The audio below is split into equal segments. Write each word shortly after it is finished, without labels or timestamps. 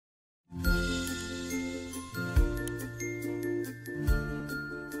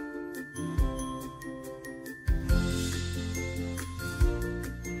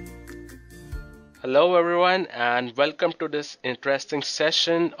Hello, everyone, and welcome to this interesting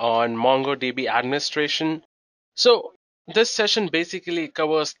session on MongoDB administration. So, this session basically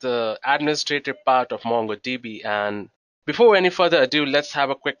covers the administrative part of MongoDB. And before any further ado, let's have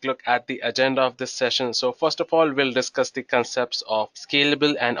a quick look at the agenda of this session. So, first of all, we'll discuss the concepts of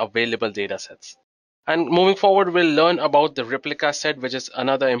scalable and available datasets. And moving forward, we'll learn about the replica set, which is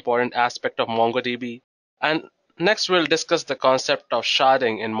another important aspect of MongoDB. And next, we'll discuss the concept of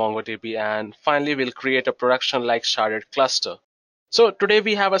sharding in MongoDB. And finally, we'll create a production-like sharded cluster. So today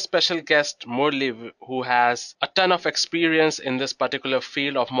we have a special guest, Murli, who has a ton of experience in this particular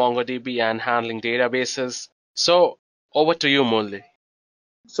field of MongoDB and handling databases. So over to you, Murli.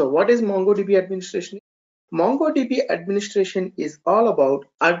 So what is MongoDB administration? MongoDB administration is all about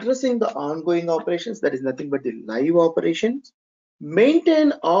addressing the ongoing operations, that is nothing but the live operations.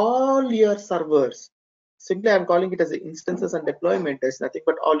 Maintain all your servers. Simply I'm calling it as instances and deployment. There's nothing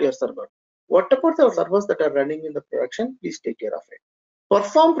but all your servers. What about the servers that are running in the production? Please take care of it.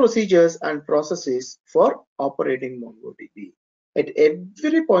 Perform procedures and processes for operating MongoDB. At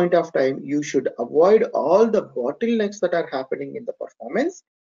every point of time, you should avoid all the bottlenecks that are happening in the performance.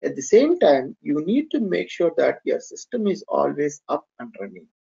 At the same time, you need to make sure that your system is always up and running.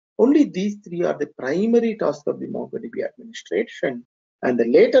 Only these three are the primary tasks of the MongoDB administration. And the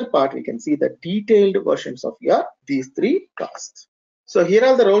later part, we can see the detailed versions of these three tasks. So here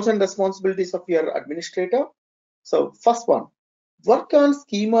are the roles and responsibilities of your administrator. So first one, work on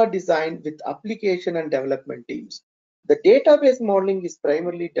schema design with application and development teams. The database modeling is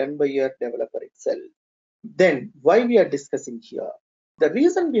primarily done by your developer itself. Then why we are discussing here? The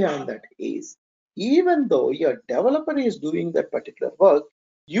reason behind that is, even though your developer is doing that particular work,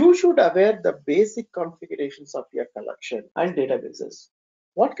 you should aware the basic configurations of your collection and databases.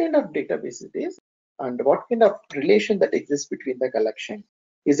 What kind of database it is and what kind of relation that exists between the collection.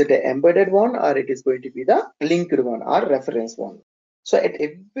 Is it an embedded one or it is going to be the linked one or reference one? So at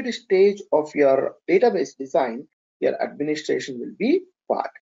every stage of your database design, your administration will be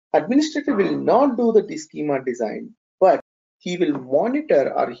part. Administrator will not do the schema design, but he will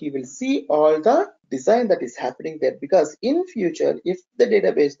monitor or he will see all the design that is happening there, because in future, if the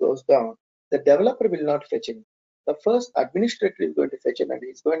database goes down, the developer will not fetch it. The first administrator is going to fetch it and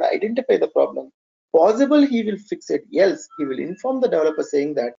he's going to identify the problem. Possible he will fix it, else he will inform the developer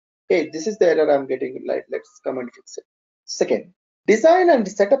saying that, hey, this is the error I'm getting, like, let's come and fix it. Second, design and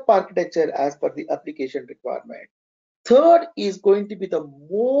set up architecture as per the application requirement. Third is going to be the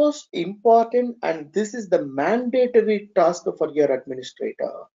most important, and this is the mandatory task for your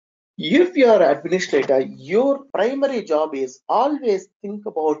administrator. If you are administrator, your primary job is always think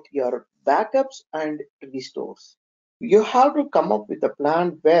about your backups and restores. You have to come up with a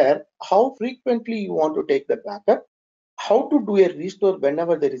plan where how frequently you want to take the backup, how to do a restore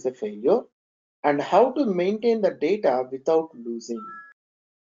whenever there is a failure, and how to maintain the data without losing.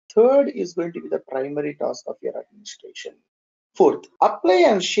 Third is going to be the primary task of your administration. Fourth, apply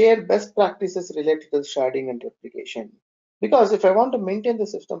and share best practices related to sharding and replication. Because if I want to maintain the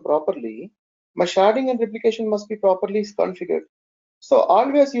system properly, my sharding and replication must be properly configured. So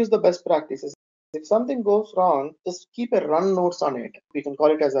always use the best practices. If something goes wrong, just keep a run notes on it. We can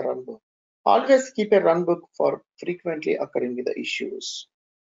call it as a run book. Always keep a run book for frequently occurring with the issues.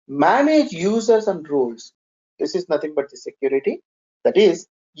 Manage users and roles. This is nothing but the security. That is,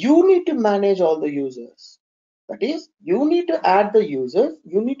 you need to manage all the users. That is, you need to add the users,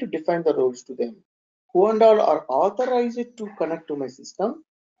 you need to define the roles to them. Who and all are authorized to connect to my system?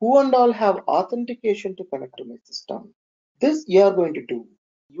 Who and all have authentication to connect to my system? This you are going to do.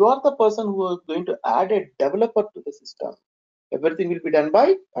 You are the person who is going to add a developer to the system. Everything will be done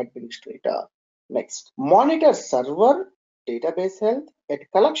by administrator. Next, monitor server, database health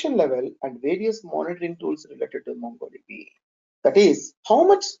at collection level and various monitoring tools related to MongoDB. That is, how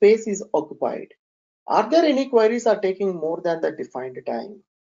much space is occupied? Are there any queries are taking more than the defined time?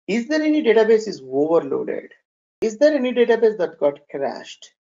 Is there any database is overloaded? Is there any database that got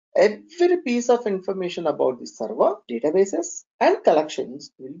crashed? Every piece of information about the server, databases, and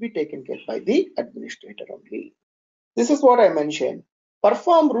collections will be taken care by the administrator only. This is what I mentioned.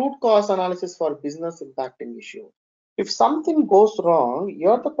 Perform root cause analysis for business impacting issue. If something goes wrong,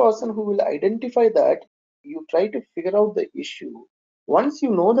 you're the person who will identify that. You try to figure out the issue. Once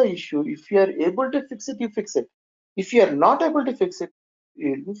you know the issue, if you are able to fix it, you fix it. If you are not able to fix it,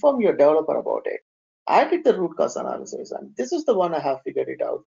 you inform your developer about it. I did the root cause analysis, and this is the one I have figured it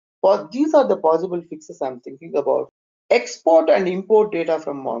out. For these are the possible fixes I'm thinking about. Export and import data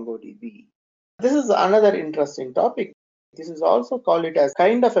from MongoDB. This is another interesting topic. This is also called it as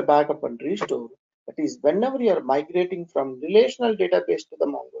kind of a backup and restore. That is, whenever you are migrating from relational database to the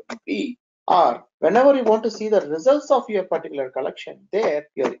MongoDB, Or whenever you want to see the results of your particular collection, there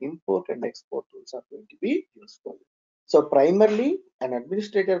your import and export tools are going to be useful. So primarily an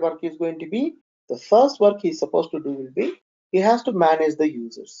administrator work is going to be, the first work he's supposed to do will be, he has to manage the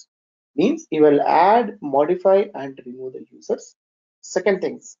users. Means he will add, modify and remove the users. Second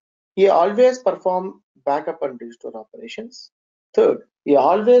things, he always perform backup and restore operations. Third, he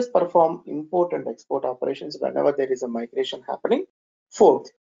always perform import and export operations whenever there is a migration happening. Fourth,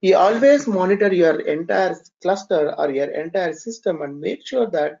 you always monitor your entire cluster or your entire system and make sure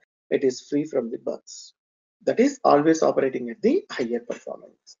that it is free from the bugs. That is always operating at the higher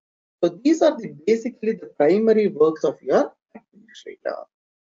performance. So these are basically the primary works of your administrator.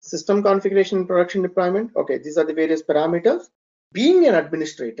 System configuration and production deployment. Okay, these are the various parameters. Being an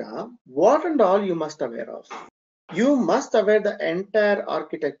administrator, what and all you must aware of? You must aware the entire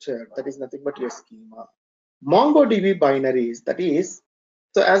architecture, that is nothing but your schema. MongoDB binaries, that is,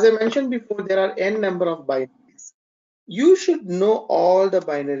 so as I mentioned before, there are n number of binaries. You should know all the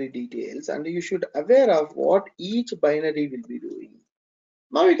binary details and you should aware of what each binary will be doing.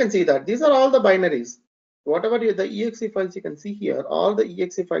 Now you can see that these are all the binaries. Whatever the exe files you can see here, all the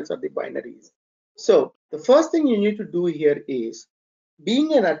exe files are the binaries. So the first thing you need to do here is,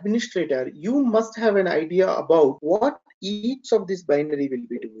 being an administrator, you must have an idea about what each of this binary will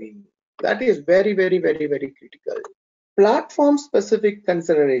be doing. That is very critical. Platform specific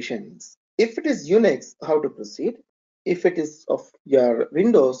considerations. If it is Unix, how to proceed. If it is of your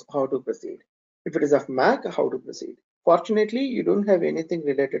Windows, how to proceed. If it is of Mac, how to proceed. Fortunately, you don't have anything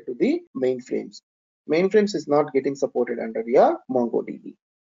related to the mainframes. Mainframes is not getting supported under your MongoDB.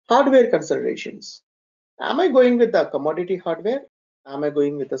 Hardware considerations. Am I going with the commodity hardware? Am I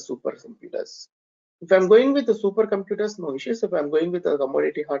going with the supercomputers? If I'm going with the supercomputers, no issues. If I'm going with the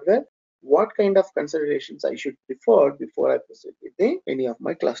commodity hardware, what kind of considerations I should prefer before I proceed with any of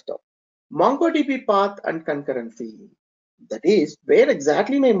my cluster? MongoDB path and concurrency. That is, where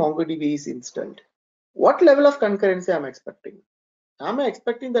exactly my MongoDB is installed. What level of concurrency I'm expecting? Am I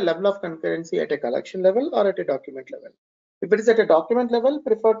expecting the level of concurrency at a collection level or at a document level? If it is at a document level,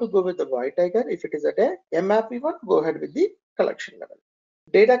 prefer to go with the white tiger. If it is at a MAP one, go ahead with the collection level.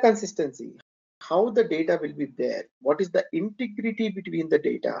 Data consistency. How the data will be there? What is the integrity between the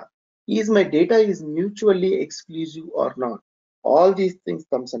data? Is my data is mutually exclusive or not? All these things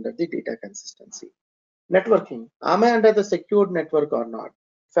comes under the data consistency. Networking. Am I under the secured network or not?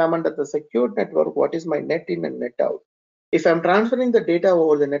 If I'm under the secured network, what is my net in and net out? If I'm transferring the data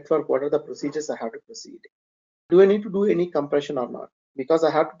over the network, what are the procedures I have to proceed? Do I need to do any compression or not? Because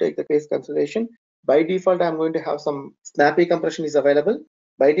I have to take the case consideration. By default, I'm going to have some snappy compression is available.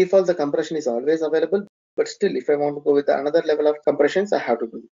 By default, the compression is always available. But still, if I want to go with another level of compressions, I have to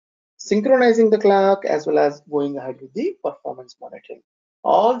do. Synchronizing the clock as well as going ahead with the performance monitoring.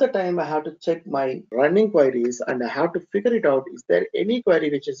 All the time I have to check my running queries and I have to figure it out. Is there any query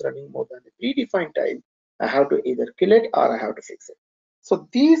which is running more than the predefined time? I have to either kill it or I have to fix it. So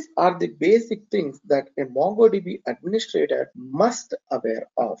these are the basic things that a MongoDB administrator must aware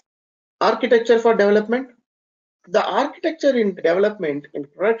of. Architecture for development. The architecture in development in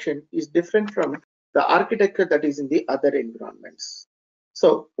production is different from the architecture that is in the other environments.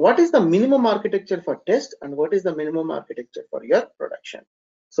 So what is the minimum architecture for test and what is the minimum architecture for your production?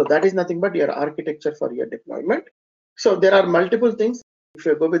 So that is nothing but your architecture for your deployment. So there are multiple things. If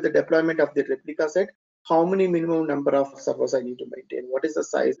you go with the deployment of the replica set, how many minimum number of servers I need to maintain? What is the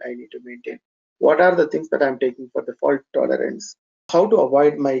size I need to maintain? What are the things that I'm taking for the fault tolerance? How to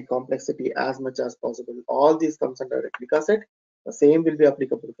avoid my complexity as much as possible? All these comes under replica set. The same will be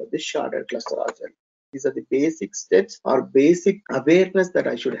applicable for this sharded cluster as well. These are the basic steps or basic awareness that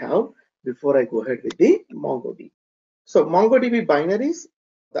I should have before I go ahead with the MongoDB. So MongoDB binaries,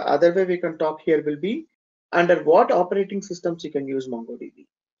 the other way we can talk here will be under what operating systems you can use MongoDB.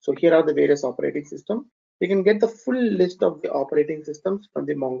 So here are the various operating systems. You can get the full list of the operating systems from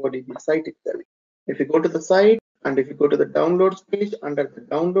the MongoDB site itself. If you go to the site and if you go to the downloads page, under the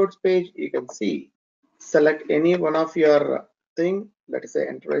downloads page, you can see, select any one of your thing, let us say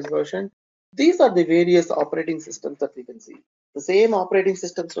enterprise version. These are the various operating systems that we can see. The same operating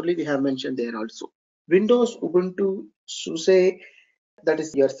systems only we have mentioned there also. Windows, Ubuntu, SUSE, that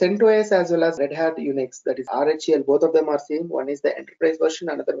is your CentOS as well as Red Hat Unix, that is RHEL, both of them are same. One is the enterprise version,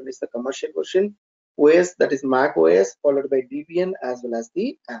 another one is the commercial version. OS, that is Mac OS, followed by Debian as well as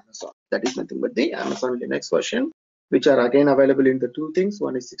the Amazon. That is nothing but the Amazon Linux version, which are again available in the two things.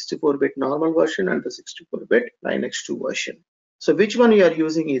 One is 64-bit normal version and the 64-bit Linux 2 version. So which one you are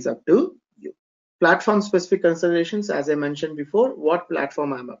using is up to you. Platform specific considerations, as I mentioned before, what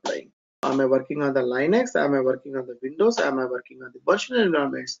platform I am applying. Am I working on the Linux? Am I working on the Windows? Am I working on the virtual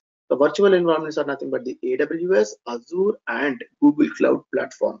environments? The virtual environments are nothing but the AWS, Azure, and Google Cloud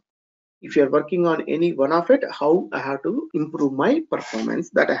Platform. If you are working on any one of it, how I have to improve my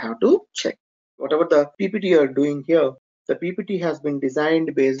performance, that I have to check. Whatever the PPT you are doing here, the PPT has been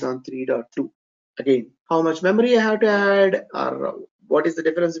designed based on 3.2. Again, how much memory I have to add, or what is the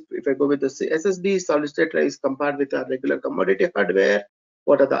difference if I go with the SSD, solid state drives compared with a regular commodity hardware?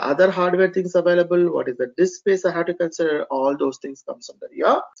 What are the other hardware things available? What is the disk space I have to consider? All those things comes under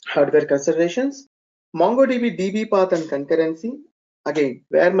your hardware considerations. MongoDB DB path and concurrency. Again,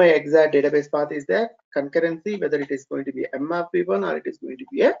 where my exact database path is there, concurrency, whether it is going to be a mmap v1 or it is going to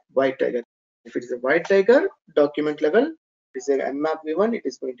be a white tiger. If it is a white tiger, document level. If it is a mmap v1, it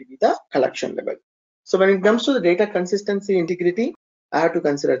is going to be the collection level. So when it comes to the data consistency integrity, I have to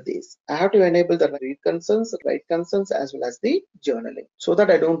consider these. I have to enable the read concerns, write concerns, as well as the journaling, so that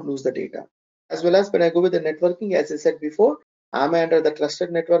I don't lose the data. As well as when I go with the networking, as I said before, am I under the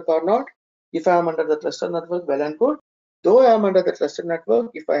trusted network or not? If I am under the trusted network, well and good. Though I am under the trusted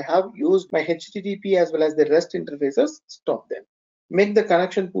network, if I have used my HTTP as well as the REST interfaces, stop them. Make the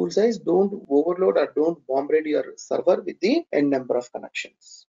connection pool size, don't overload or don't bombard your server with the n number of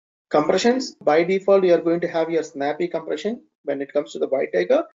connections. Compressions, by default, you are going to have your snappy compression when it comes to the white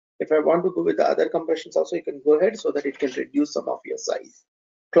tiger. If I want to go with the other compressions also, you can go ahead so that it can reduce some of your size.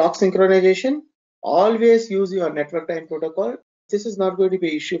 Clock synchronization, always use your network time protocol. This is not going to be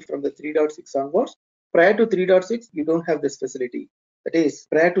an issue from the 3.6 onwards. Prior to 3.6, you don't have this facility. That is,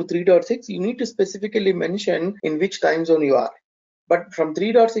 prior to 3.6, you need to specifically mention in which time zone you are. But from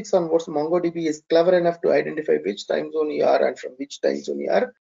 3.6 onwards, MongoDB is clever enough to identify which time zone you are and from which time zone you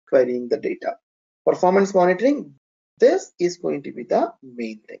are querying the data. Performance monitoring, this is going to be the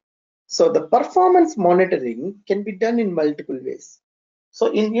main thing. So the performance monitoring can be done in multiple ways. So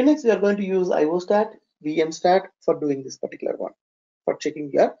in Unix, we are going to use iostat, vmstat for doing this particular one, for checking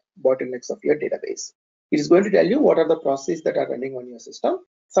your bottlenecks of your database. It is going to tell you what are the processes that are running on your system.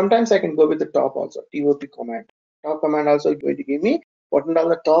 Sometimes I can go with the top also, top command. Top command also is going to give me what are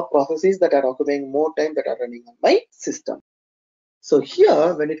the top processes that are occupying more time that are running on my system. So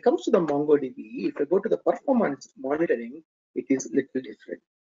here, when it comes to the MongoDB, if I go to the performance monitoring, it is a little different.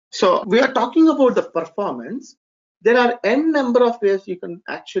 So we are talking about the performance. There are n number of ways you can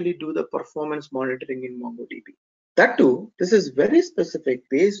actually do the performance monitoring in MongoDB. That too, this is very specific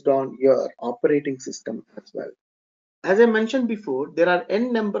based on your operating system as well. As I mentioned before, there are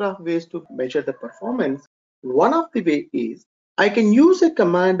n number of ways to measure the performance. One of the way is I can use a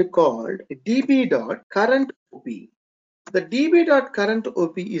command called db.currentOp. The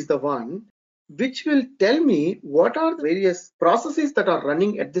db.currentOp is the one which will tell me what are the various processes that are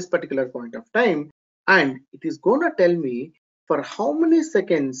running at this particular point of time, and it is going to tell me for how many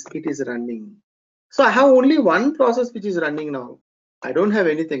seconds it is running. So I have only one process which is running now. I don't have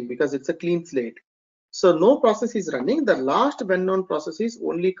anything because it's a clean slate. So no process is running. The last well-known process is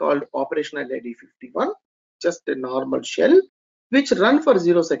only called operational ID 51, just a normal shell, which run for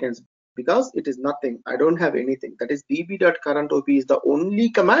 0 seconds because it is nothing. I don't have anything. That is db.currentOp is the only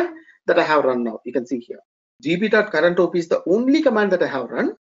command that I have run now. You can see here. db.currentOp is the only command that I have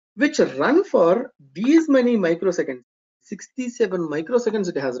run, which run for these many microseconds. 67 microseconds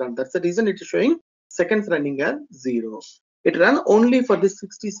it has run. That's the reason it is showing seconds running as 0. It ran only for this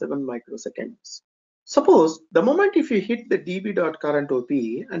 67 microseconds. Suppose the moment if you hit the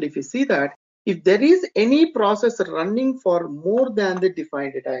db.currentOp and if you see that if there is any process running for more than the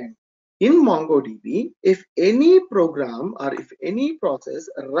defined time in MongoDB, if any program or if any process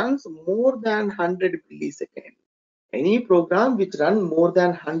runs more than 100 milliseconds, any program which runs more than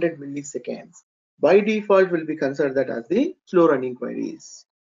 100 milliseconds by default will be considered that as the slow running queries.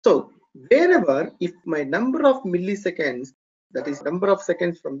 So wherever if my number of milliseconds, that is number of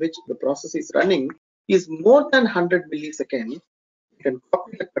seconds from which the process is running, is more than 100 milliseconds, you can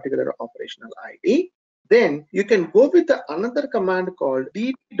copy that particular operational ID. Then you can go with another command called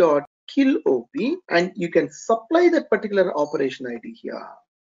db.killOp and you can supply that particular operation ID here.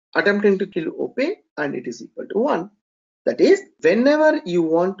 Attempting to kill OP and it is equal to 1. That is, whenever you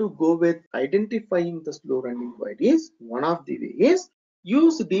want to go with identifying the slow running queries, one of the ways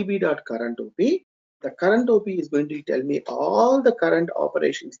use db.currentOp. The current OP is going to tell me all the current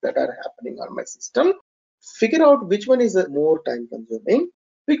operations that are happening on my system. Figure out which one is more time consuming,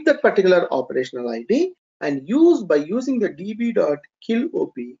 pick that particular operational ID and use by using the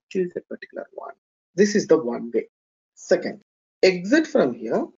db.killOp, kill that particular one. This is the one way. Second, exit from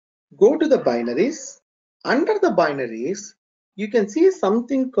here, go to the binaries. Under the binaries, you can see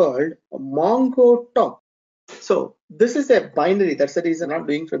something called Mongo top. So this is a binary. That's the reason I'm not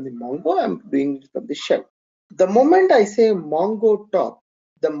doing from the Mongo, I'm doing it from the shell. The moment I say Mongo top,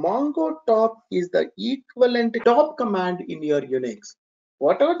 The Mongo top is the equivalent top command in your Unix.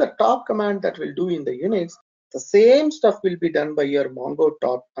 Whatever the top command that will do in the Unix, the same stuff will be done by your Mongo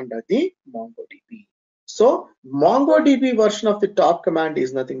top under the MongoDB. So MongoDB version of the top command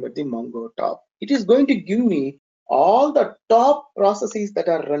is nothing but the Mongo top. It is going to give me all the top processes that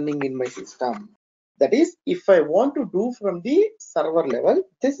are running in my system. That is, if I want to do from the server level,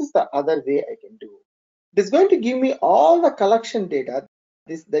 this is the other way I can do. It is going to give me all the collection data.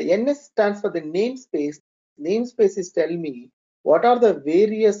 The NS stands for the namespace. Namespace is telling me what are the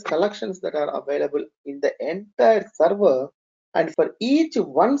various collections that are available in the entire server, and for each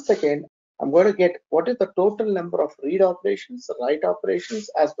 1 second I'm going to get what is the total number of read operations, write operations,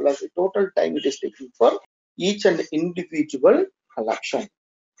 as well as the total time it is taking for each and individual collection.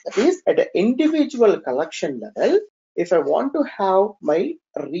 That is, at an individual collection level, if I want to have my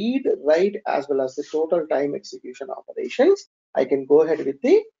read, write, as well as the total time execution operations, I can go ahead with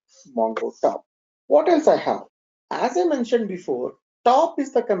the Mongo top. What else I have? As I mentioned before, top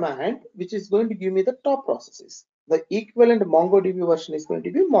is the command which is going to give me the top processes. The equivalent MongoDB version is going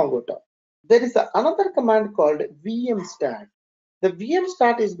to be Mongo top. There is another command called vmstat. The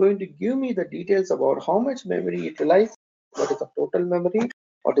vmstat is going to give me the details about how much memory utilized, what is the total memory,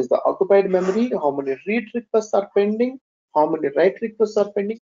 what is the occupied memory, how many read requests are pending, how many write requests are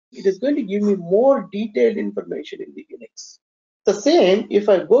pending. It is going to give me more detailed information in the Unix. The same, if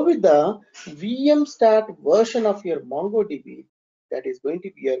I go with the vmstat version of your MongoDB, that is going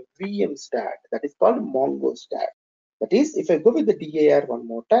to be your vmstat, that is called MongoStat. That is, if I go with the DAR one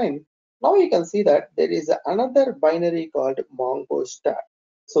more time, now you can see that there is another binary called MongoStat.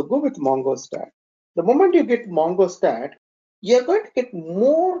 So go with MongoStat. The moment you get MongoStat, you're going to get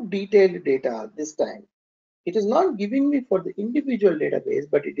more detailed data this time. It is not giving me for the individual database,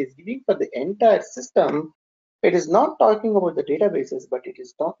 but it is giving for the entire system. It is not talking about the databases, but it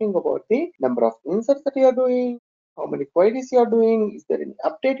is talking about the number of inserts that you are doing, how many queries you are doing, is there any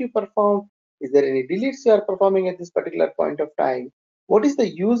update you perform, is there any deletes you are performing at this particular point of time, what is the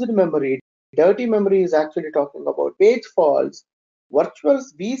used memory. Dirty memory is actually talking about page faults. Virtual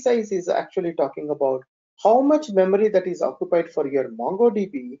V size is actually talking about how much memory that is occupied for your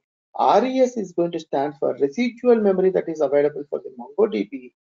MongoDB. RES is going to stand for residual memory that is available for the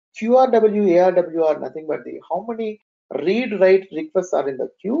MongoDB. QRW, ARW are nothing but the how many read-write requests are in the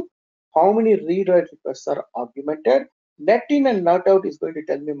queue, how many read-write requests are augmented. Net in and net out is going to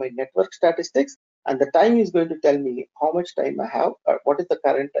tell me my network statistics, and the time is going to tell me how much time I have, or what is the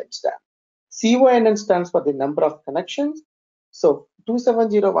current timestamp. CONN stands for the number of connections. So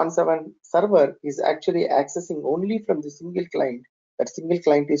 27017 server is actually accessing only from the single client. That single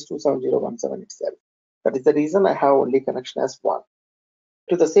client is 27017 itself. That is the reason I have only connection as one.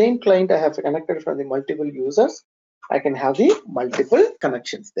 To the same client I have connected from the multiple users, I can have the multiple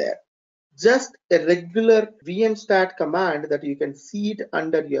connections there. Just a regular vmstat command that you can see it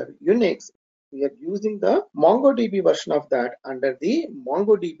under your Unix. We are using the MongoDB version of that under the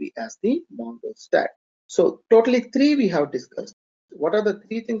MongoDB as the MongoStat. So totally three we have discussed. What are the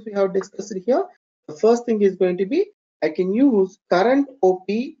three things we have discussed here? The first thing is going to be I can use current OP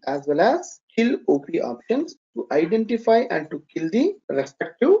as well as kill OP options to identify and to kill the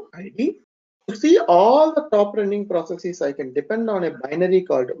respective ID. To see all the top running processes, I can depend on a binary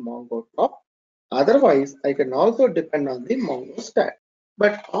called Mongo top. Otherwise, I can also depend on the MongoStat.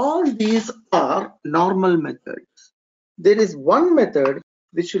 But all these are normal methods. There is one method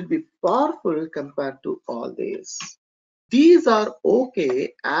which will be powerful compared to all these. These are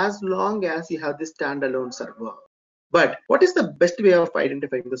okay as long as you have the standalone server. But what is the best way of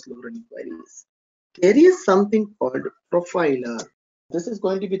identifying the slow running queries? There is something called profiler. This is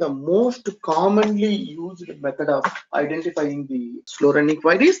going to be the most commonly used method of identifying the slow running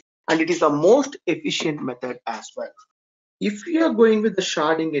queries, and it is the most efficient method as well. If you are going with the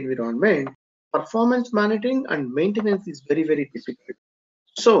sharding environment, performance monitoring and maintenance is very, very difficult.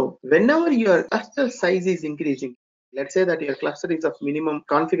 So whenever your cluster size is increasing, let's say that your cluster is of minimum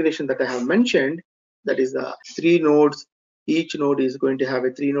configuration that I have mentioned, that is 3 nodes, each node is going to have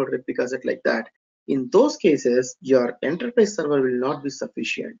a 3 node replica set like that. In those cases, your enterprise server will not be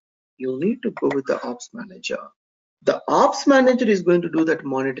sufficient. You need to go with the ops manager. The ops manager is going to do that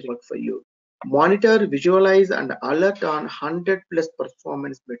monitoring work for you. Monitor, visualize, and alert on 100+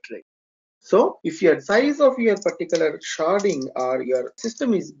 performance metrics. So if your size of your particular sharding or your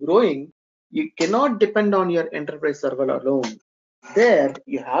system is growing, you cannot depend on your enterprise server alone. There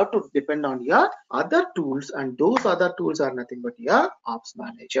you have to depend on your other tools, and those other tools are nothing but your ops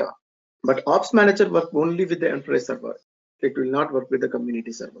manager. But ops manager work only with the enterprise server. It will not work with the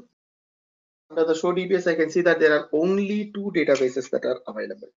community server. Under the show DBS, I can see that there are only two databases that are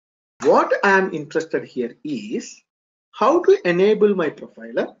available. What I am interested here is how to enable my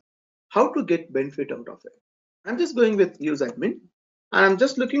profiler, how to get benefit out of it. I'm just going with use admin and I'm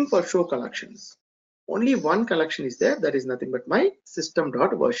just looking for show collections. Only one collection is there, that is nothing but my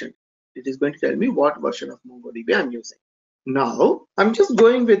system.version. It is going to tell me what version of MongoDB I'm using. Now I'm just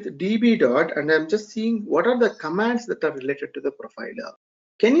going with db dot and I'm just seeing what are the commands that are related to the profiler.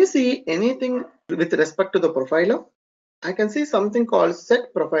 Can you see anything with respect to the profiler? I can see something called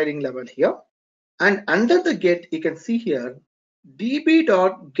set profiling level here, and under the get you can see here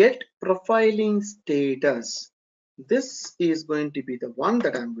db.get profiling status. This is going to be the one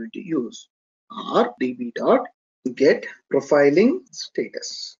that I'm going to use, or db.get profiling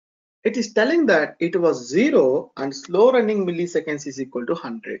status. It is telling that it was 0 and slow running milliseconds is equal to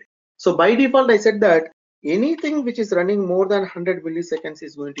 100. So by default I said that anything which is running more than 100 milliseconds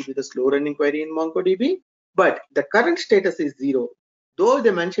is going to be the slow running query in MongoDB, but the current status is 0. Though they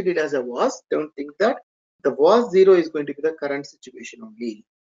mentioned it as a was, don't think that the was 0 is going to be the current situation only.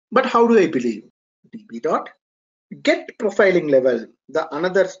 But how do I believe? db.get profiling level, the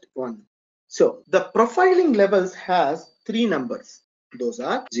another one. So the profiling levels has 3 numbers. Those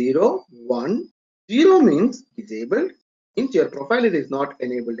are 0, 1. 0 means disabled, means your profiler is not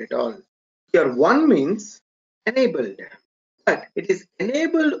enabled at all. Your 1 means enabled, but it is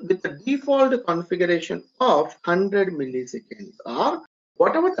enabled with the default configuration of 100 milliseconds, or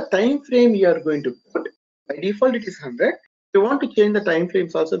whatever the time frame you are going to put. By default it is 100. If you want to change the time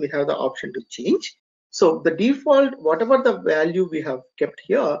frames also, we have the option to change. So the default, whatever the value we have kept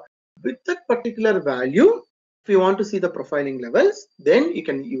here, with that particular value, if you want to see the profiling levels, then you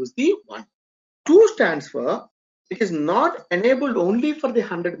can use the 1. 2 stands for it is not enabled only for the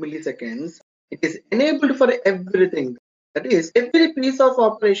 100 milliseconds. It is enabled for everything. That is, every piece of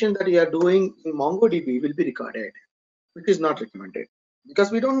operation that you are doing in MongoDB will be recorded, which is not recommended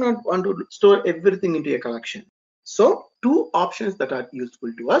because we don't want to store everything into a collection. So 2 options that are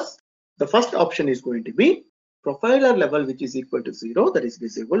useful to us. The first option is going to be profiler level, which is equal to 0, that is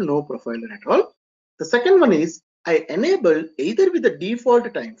disabled, no profiler at all. The second one is I enable either with the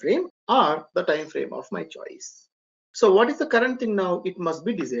default time frame or the time frame of my choice. So what is the current thing now? It must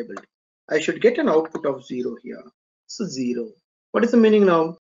be disabled. I should get an output of 0 here. So 0. What is the meaning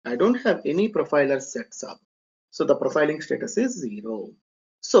now? I don't have any profiler sets up. So the profiling status is 0.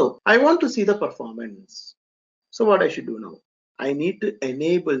 So I want to see the performance. So what I should do now? I need to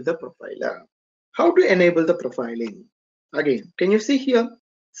enable the profiler. How to enable the profiling? Again, can you see here?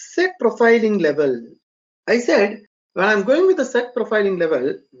 Set profiling level. I said when I'm going with the set profiling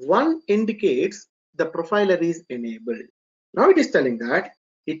level, 1 indicates the profiler is enabled. Now it is telling that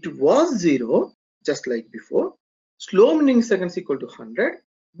it was 0, just like before. Slow milliseconds equal to 100,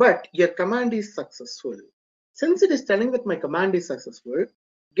 but your command is successful. Since it is telling that my command is successful,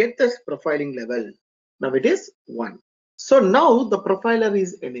 get this profiling level. Now it is 1. So now the profiler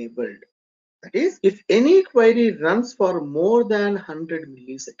is enabled. That is, if any query runs for more than 100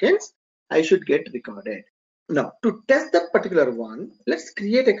 milliseconds, I should get recorded. Now to test that particular one, let's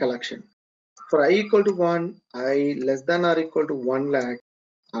create a collection. For I equal to 1, I less than or equal to 1 lakh,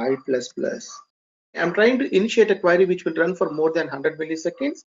 I plus plus. I'm trying to initiate a query which will run for more than 100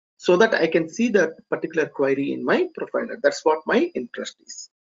 milliseconds so that I can see that particular query in my profiler. That's what my interest is.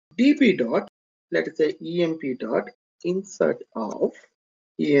 db dot, let's say emp dot insert of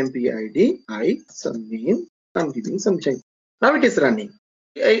emp id, I, some name, I'm giving some change. Now it is running.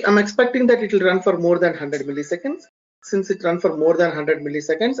 I'm expecting that it will run for more than 100 milliseconds. Since it runs for more than 100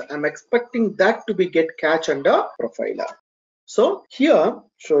 milliseconds, I'm expecting that to be get catch under profiler. So here,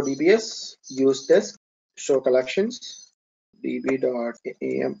 show DBS, use test, show collections, db.amp.count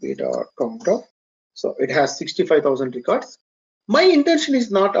of. So it has 65,000 records. My intention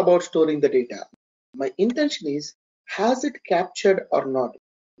is not about storing the data. My intention is, has it captured or not?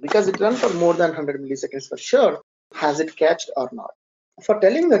 Because it runs for more than 100 milliseconds for sure. Has it catched or not? For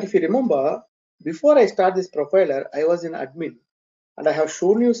telling that, if you remember, before I start this profiler, I was in admin and I have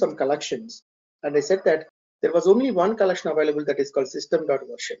shown you some collections. And I said that there was only one collection available that is called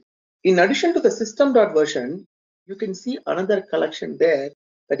system.version. In addition to the system.version, you can see another collection there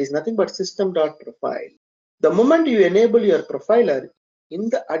that is nothing but system.profile. The moment you enable your profiler in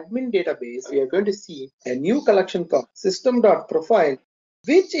the admin database, you are going to see a new collection called system.profile,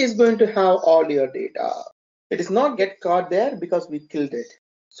 which is going to have all your data. It is not get caught there because we killed it.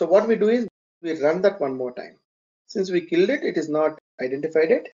 So what we do is we run that one more time. Since we killed it, it is not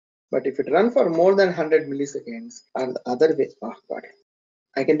identified it. But if it runs for more than 100 milliseconds and the other way, oh God,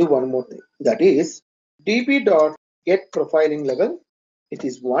 I can do one more thing. That is db.get profiling level. It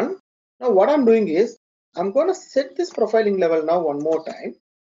is 1. Now what I'm doing is I'm going to set this profiling level now one more time.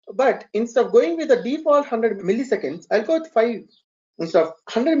 But instead of going with the default 100 milliseconds, I'll go with 5. Instead of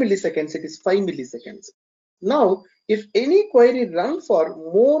 100 milliseconds, it is 5 milliseconds. Now, if any query runs for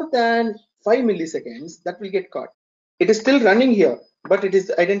more than 5 milliseconds, that will get caught. It is still running here, but it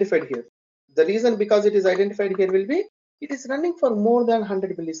is identified here. The reason because it is identified here will be, it is running for more than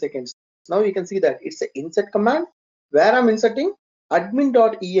 100 milliseconds. Now you can see that it's an insert command where I'm inserting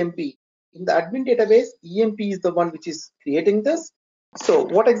admin.emp. In the admin database, emp is the one which is creating this. So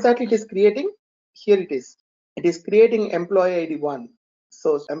what exactly it is creating? Here it is. It is creating employee ID 1.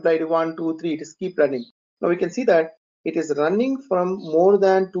 So employee ID 1, 2, 3, it is keep running. Now we can see that it is running from more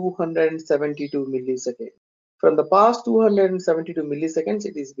than 272 milliseconds. From the past 272 milliseconds,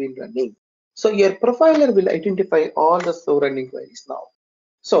 it is been running. So your profiler will identify all the slow running queries now.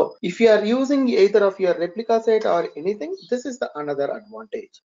 So if you are using either of your replica set or anything, this is the another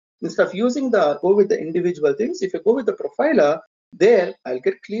advantage. Instead of using the go with the individual things, if you go with the profiler, there I'll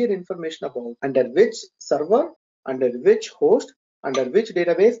get clear information about under which server, under which host, under which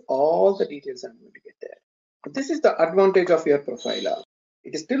database, all the details I'm going to get there. This is the advantage of your profiler.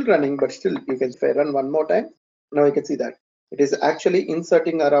 It is still running, but still you can, if I run one more time, now you can see that it is actually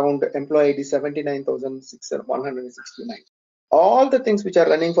inserting around employee ID 79,169. All the things which are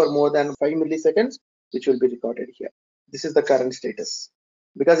running for more than 5 milliseconds, which will be recorded here. This is the current status.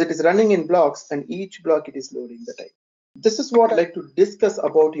 Because it is running in blocks and each block it is loading the time. This is what I like to discuss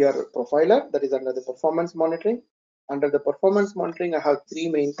about your profiler, that is under the performance monitoring. Under the performance monitoring, I have three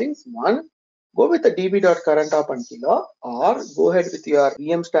main things. One, go with the db.currentOp and kilo, or go ahead with your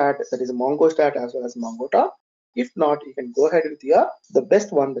VM-stat, that is MongoStat as well as MongoTop. If not, you can go ahead with the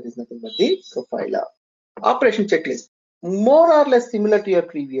best one, that is nothing but the profiler. Operation checklist, more or less similar to your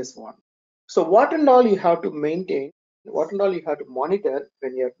previous one. So what and all you have to maintain, what and all you have to monitor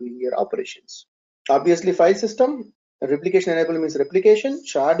when you are doing your operations. Obviously, file system, replication enable means replication,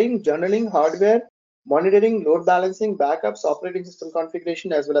 sharding, journaling, hardware, monitoring, load balancing, backups, operating system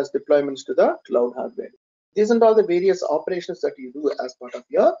configuration, as well as deployments to the cloud hardware. These are all the various operations that you do as part of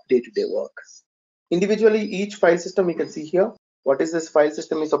your day-to-day work. Individually, each file system you can see here. What is this file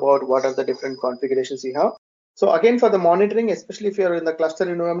system is about? What are the different configurations you have? So again, for the monitoring, especially if you're in the cluster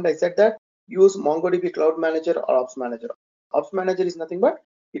environment, I said that use MongoDB Cloud Manager or Ops Manager. Ops Manager is nothing but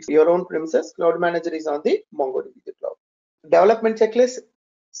it's your own premises. Cloud Manager is on the MongoDB Cloud. Development checklist,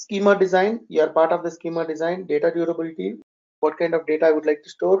 schema design. You are part of the schema design. Data durability. What kind of data I would like to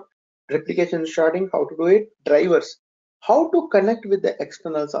store? Replication sharding. How to do it? Drivers. How to connect with the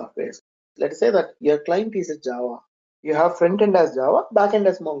external software. Let's say that your client is a Java. You have front end as Java, back end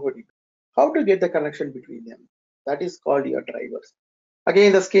as MongoDB. How to get the connection between them? That is called your drivers.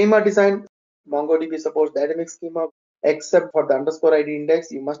 Again, the schema design, MongoDB supports dynamic schema, except for the underscore ID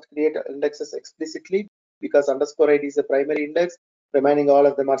index. You must create indexes explicitly because underscore ID is the primary index. Remaining all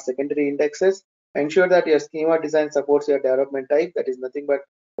of them are secondary indexes. Ensure that your schema design supports your development type. That is nothing but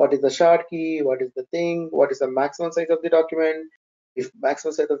what is the shard key, what is the thing, what is the maximum size of the document, if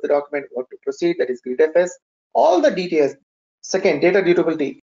maximum size of the document, what to proceed, that is gridfs, all the details. Second, data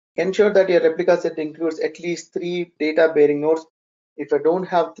durability. Ensure that your replica set includes at least 3 data bearing nodes. If you don't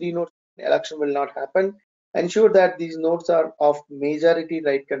have 3 nodes, election will not happen. Ensure that these nodes are of majority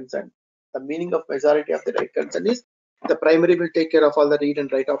right consent. The meaning of majority of the right consent is the primary will take care of all the read and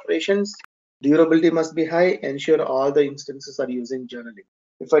write operations. Durability must be high. Ensure all the instances are using journaling.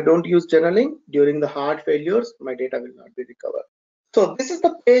 If I don't use journaling during the hard failures, my data will not be recovered. So this is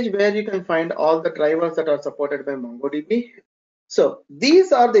the page where you can find all the drivers that are supported by MongoDB. So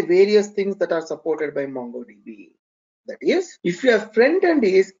these are the various things that are supported by MongoDB. That is, if your front end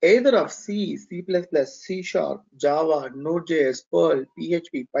is either of C, C++, C Sharp, Java, Node.js, Perl,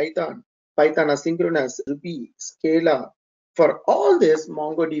 PHP, Python, Python asynchronous, Ruby, Scala, for all this,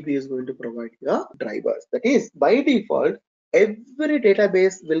 MongoDB is going to provide you drivers. That is, by default, every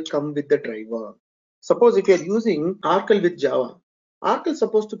database will come with the driver. Suppose if you're using Oracle with Java, Oracle is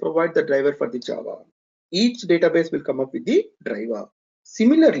supposed to provide the driver for the Java. Each database will come up with the driver.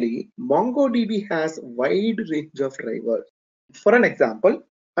 Similarly, MongoDB has wide range of drivers. For an example,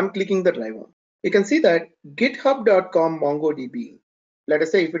 I'm clicking the driver. You can see that github.com MongoDB. Let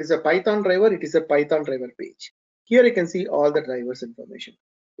us say if it is a Python driver, it is a Python driver page. Here you can see all the drivers information.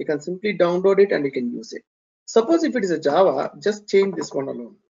 You can simply download it and you can use it. Suppose if it is a Java, just change this one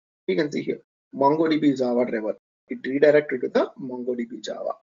alone. You can see here, MongoDB Java driver. It redirected to the MongoDB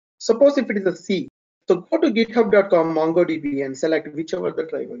Java. Suppose if it is a C, so go to github.com MongoDB and select whichever the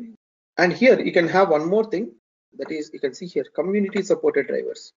driver you. And here you can have one more thing. That is, you can see here community supported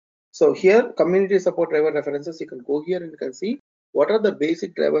drivers. So here community support driver references, you can go here and you can see what are the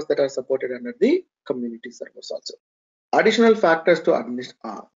basic drivers that are supported under the community servers also. Additional factors to administer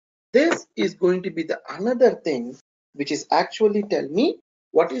are. This is going to be the another thing which is actually tell me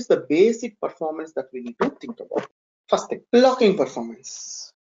what is the basic performance that we need to think about. First thing, locking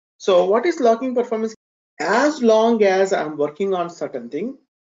performance. So what is locking performance? As long as I'm working on certain thing,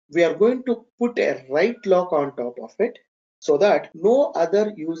 we are going to put a write lock on top of it so that no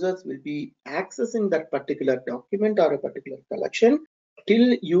other users will be accessing that particular document or a particular collection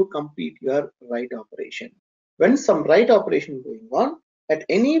till you complete your write operation. When some write operation going on, at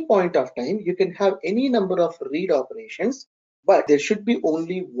any point of time, you can have any number of read operations, but there should be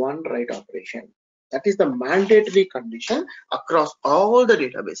only one write operation. That is the mandatory condition across all the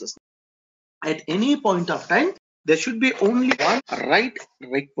databases. At any point of time, there should be only one write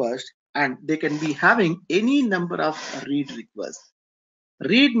request and they can be having any number of read requests.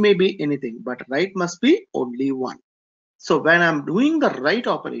 Read may be anything, but write must be only one. So when I'm doing the write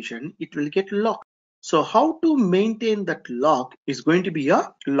operation, it will get locked. So how to maintain that lock is going to be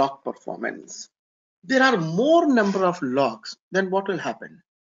a lock performance. There are more number of locks, then what will happen?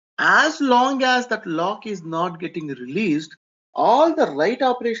 As long as that lock is not getting released, all the write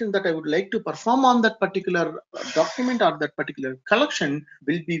operations that I would like to perform on that particular document or that particular collection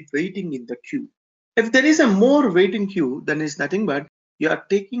will be waiting in the queue. If there is a more waiting queue, then it's nothing but you are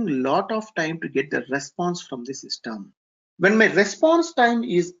taking a lot of time to get the response from the system. When my response time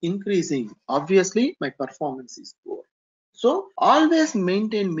is increasing, obviously my performance is poor. So always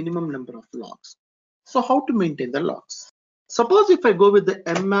maintain minimum number of locks. So how to maintain the locks? Suppose if I go with the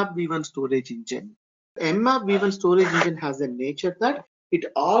mmap v1 storage engine, mmap v1 storage engine has a nature that it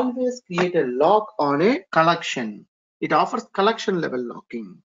always create a lock on a collection. It offers collection level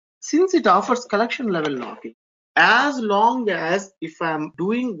locking. Since it offers collection level locking, as long as if I'm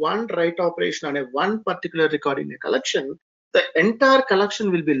doing one write operation on a one particular record in a collection, the entire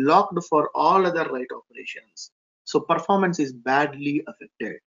collection will be locked for all other write operations. So performance is badly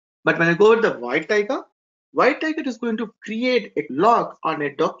affected. But when I go with the white tiger is going to create a lock on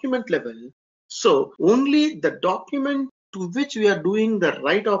a document level. So only the document to which we are doing the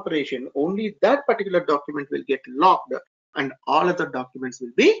write operation, only that particular document will get locked and all other documents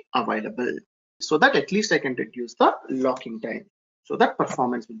will be available. So that at least I can reduce the locking time. So that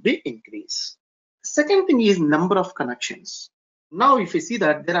performance will be increased. Second thing is number of connections. Now if you see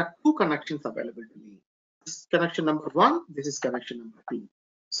that there are two connections available to me. This is connection number one, this is connection number two.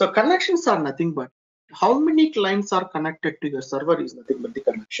 So connections are nothing but how many clients are connected to your server is nothing but the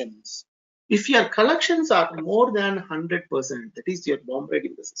connections. If your collections are more than 100%, that is you're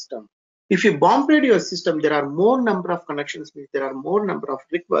bombarding the system. If you bombard your system, there are more number of connections, means there are more number of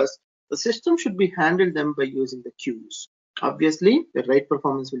requests. The system should be handled them by using the queues. Obviously, the write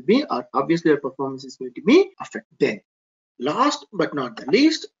performance will be, or obviously your performance is going to be affected. Then, last but not the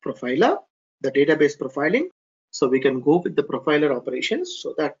least, profiler, the database profiling. So we can go with the profiler operations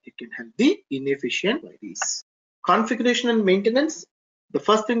so that it can help the inefficient queries. Configuration and maintenance. The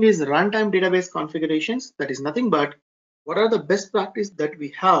first thing is runtime database configurations. That is nothing but what are the best practice that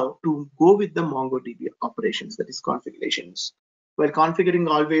we have to go with the MongoDB operations, that is configurations. While configuring,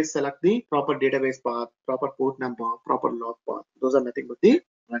 always select the proper database path, proper port number, proper log path. Those are nothing but the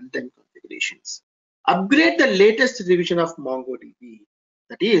runtime configurations. Upgrade the latest revision of MongoDB.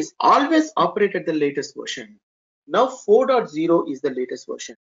 That is always operate at the latest version. Now 4.0 is the latest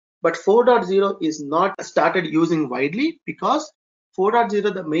version, but 4.0 is not started using widely because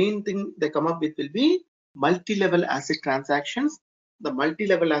 4.0 the main thing they come up with will be multi-level ACID transactions. The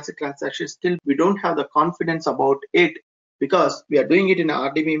multi-level ACID transactions still we don't have the confidence about it because we are doing it in a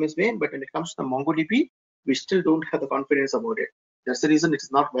RDBMS way, but when it comes to the MongoDB, we still don't have the confidence about it. That's the reason it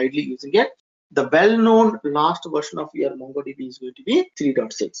is not widely using it. The well-known last version of your MongoDB is going to be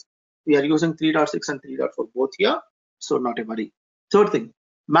 3.6. We are using 3.6 and 3.4 both here, so not a worry. Third thing,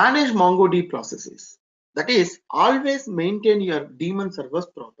 manage MongoDB processes. That is, always maintain your daemon servers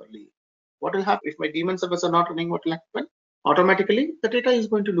properly. What will happen if my daemon servers are not running? What will happen? Automatically, the data is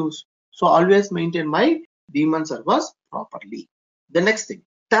going to lose. So always maintain my daemon servers properly. The next thing,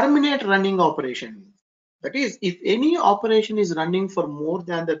 terminate running operation. That is, if any operation is running for more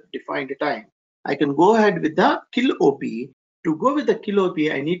than the defined time, I can go ahead with the kill OP. To go with the kill OP,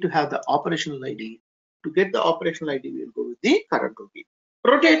 I need to have the operational ID. To get the operational ID, we will go with the current OP.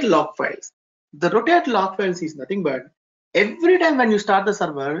 Rotate log files. The rotate log files is nothing but every time when you start the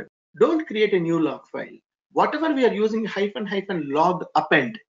server, don't create a new log file. Whatever we are using -- log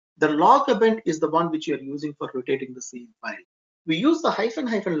append, the log append is the one which you are using for rotating the same file. We use the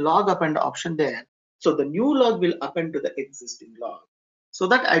 -- log append option there. So the new log will append to the existing log. So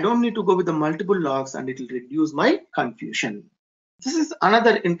that I don't need to go with the multiple logs and it will reduce my confusion. This is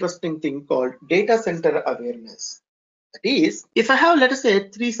another interesting thing called data center awareness. That is, if I have, let us say,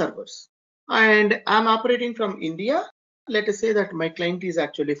 3 servers and I'm operating from India, let us say that my client is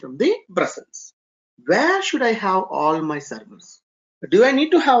actually from the Brussels. Where should I have all my servers? Do I need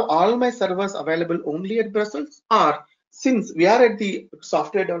to have all my servers available only at Brussels? Or since we are at the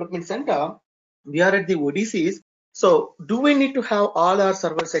software development center, we are at the ODCs, so do we need to have all our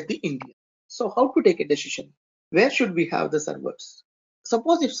servers at the India? So how to take a decision? Where should we have the servers?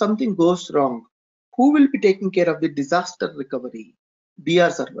 Suppose if something goes wrong, who will be taking care of the disaster recovery?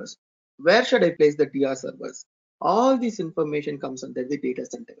 DR servers. Where should I place the DR servers? All this information comes under the data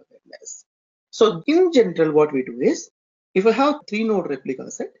center awareness. So in general, what we do is, if I have 3-node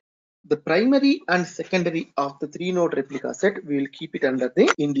replica set, the primary and secondary of the 3-node replica set, we will keep it under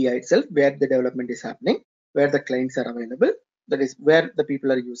the India itself, where the development is happening, where the clients are available. That is where the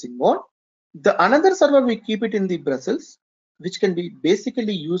people are using more. The another server, we keep it in the Brussels, which can be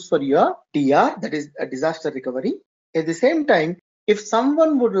basically used for your DR, that is a disaster recovery. At the same time, if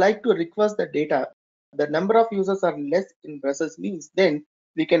someone would like to request the data, the number of users are less in Brussels means then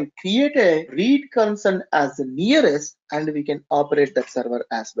we can create a read concern as the nearest and we can operate that server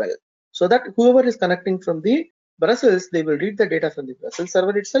as well. So that whoever is connecting from the Brussels, they will read the data from the Brussels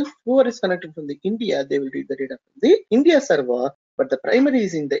server itself. Whoever is connected from the India, they will read the data from the India server, but the primary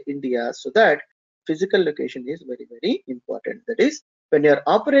is in the India, so that physical location is very, very important. That is, when you're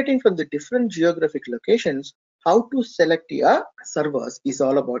operating from the different geographic locations, how to select your servers is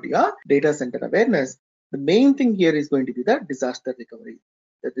all about your data center awareness. The main thing here is going to be the disaster recovery.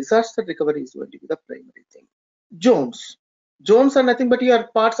 The disaster recovery is going to be the primary thing. Zones. Zones are nothing but your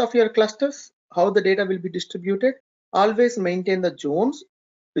parts of your clusters, how the data will be distributed. Always maintain the zones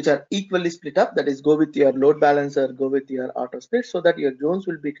which are equally split up. That is, go with your load balancer, go with your auto split, so that your zones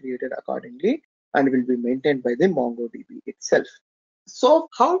will be created accordingly and will be maintained by the MongoDB itself. So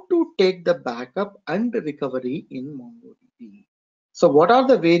how to take the backup and recovery in MongoDB? So what are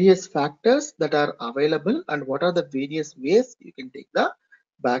the various factors that are available and what are the various ways you can take the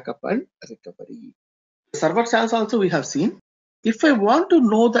backup and recovery? Server stats also we have seen. If I want to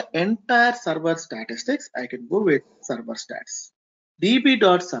know the entire server statistics, I can go with server stats.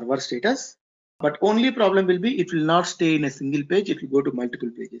 db.server status, but only problem will be it will not stay in a single page, it will go to multiple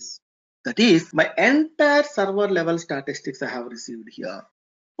pages. That is, my entire server level statistics I have received here.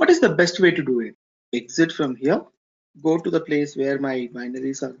 What is the best way to do it? Exit from here, go to the place where my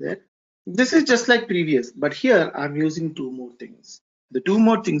binaries are there. This is just like previous, but here I'm using 2 more things. The 2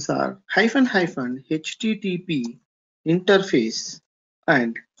 more things are -HTTP interface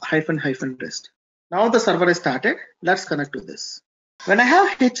and --rest. Now the server is started. Let's connect to this. When I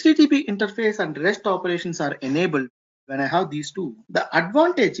have HTTP interface and REST operations are enabled, when I have these two, the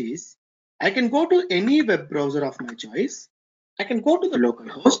advantage is I can go to any web browser of my choice. I can go to the local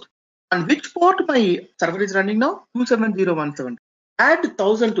host, and which port my server is running now? 27017. Add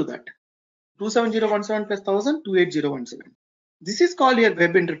 1000 to that. 27017 plus 1000, 28017. This is called your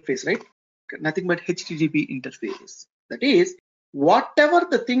web interface, right? Nothing but HTTP interface. That is, whatever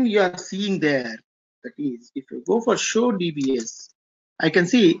the thing you are seeing there, that is, if you go for show DBS, I can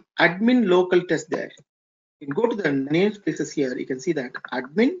see admin local test there. You can go to the namespaces here, you can see that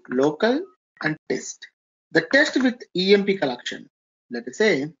admin, local, and test. The test with EMP collection. Let us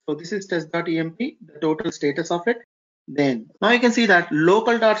say, so this is test.emp, the total status of it. Then now you can see that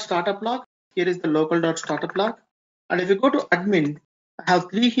local.startup log. Here is the local.startup log. And if you go to admin, I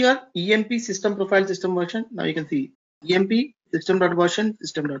have 3 here: EMP, system profile, system version. Now you can see EMP, system.version,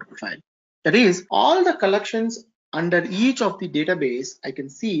 system.profile. That is, all the collections under each of the database, I can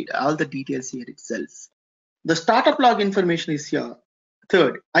see all the details here itself. The startup log information is here.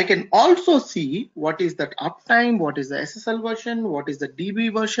 Third, I can also see what is that uptime, what is the SSL version, what is the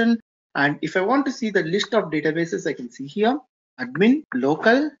DB version. And if I want to see the list of databases, I can see here admin,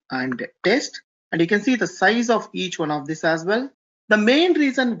 local, and test. And you can see the size of each one of this as well. The main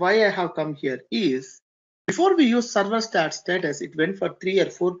reason why I have come here is before we use server status, it went for 3 or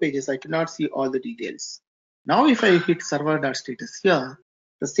 4 pages. I cannot see all the details. Now, if I hit server.status here,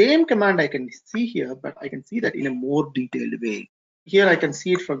 the same command I can see here, but I can see that in a more detailed way. Here I can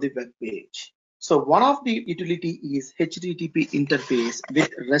see it from the web page. So one of the utility is HTTP interface with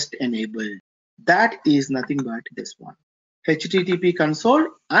REST enabled. That is nothing but this one. HTTP console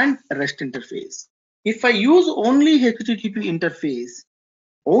and REST interface. If I use only HTTP interface,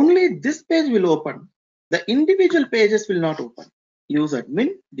 only this page will open. The individual pages will not open. Use admin,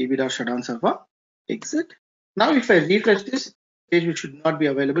 db.shutdown server, exit. Now if I refresh this, page should not be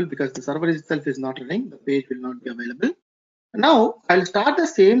available because the server itself is not running. The page will not be available. Now I'll start the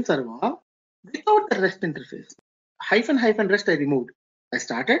same server without the REST interface. -rest I removed. I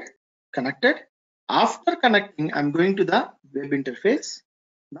started, connected. After connecting, I'm going to the web interface.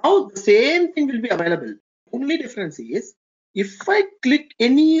 Now the same thing will be available. Only difference is if I click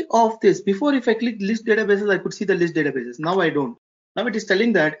any of this, before if I click list databases, I could see the list databases. Now I don't. Now it is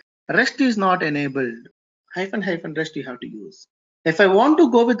telling that REST is not enabled. -rest you have to use. If I want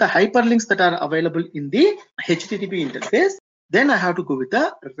to go with the hyperlinks that are available in the HTTP interface, then I have to go with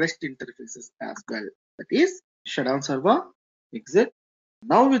the REST interfaces as well. That is shutdown server, exit.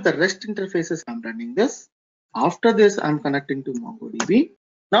 Now with the REST interfaces, I'm running this. After this, I'm connecting to MongoDB.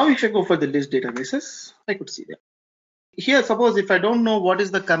 Now if I go for the list databases, I could see that. Here, suppose if I don't know what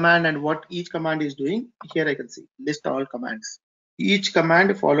is the command and what each command is doing, here I can see list all commands. Each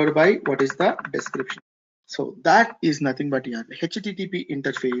command followed by what is the description. So that is nothing but your HTTP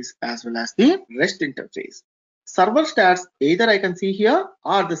interface as well as the REST interface. Server stats, either I can see here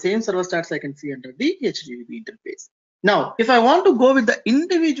or the same server stats I can see under the HTTP interface. Now, if I want to go with the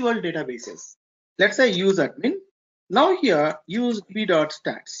individual databases, let's say use admin. Now here use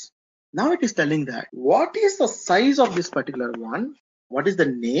db.stats. Now it is telling that what is the size of this particular one, what is the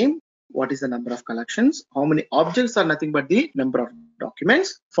name, what is the number of collections, how many objects are nothing but the number of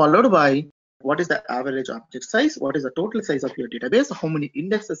documents, followed by what is the average object size, what is the total size of your database, how many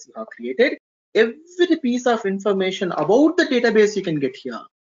indexes you have created. Every piece of information about the database you can get here.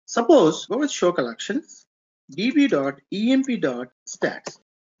 Suppose go with show collections, db.emp.stats.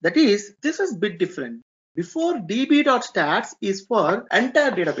 That is, this is a bit different. Before db.stats is for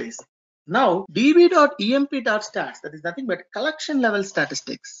entire database. Now db.emp.stats, that is nothing but collection level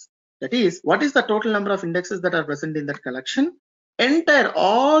statistics. That is, what is the total number of indexes that are present in that collection? Entire,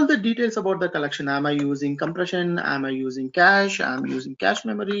 all the details about the collection. Am I using compression? Am I using cache? Am I using cache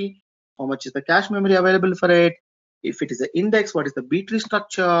memory? How much is the cache memory available for it? If it is an index, what is the B tree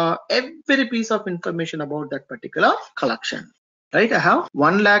structure? Every piece of information about that particular collection. Right? I have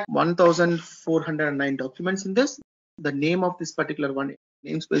 1,01,409 documents in this. The name of this particular one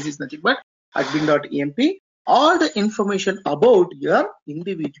namespace is nothing but admin.emp. All the information about your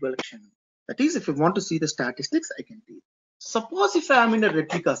individual collection. That is, if you want to see the statistics, I can see. Suppose if I am in a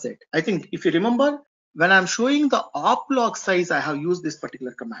replica set, I think if you remember, when I'm showing the op log size, I have used this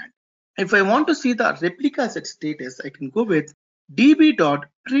particular command. If I want to see the replica set status, I can go with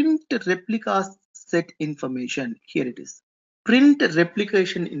db.print replica set information. Here it is. Print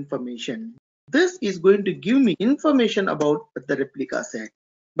replication information. This is going to give me information about the replica set.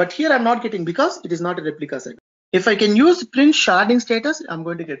 But here I'm not getting because it is not a replica set. If I can use print sharding status, I'm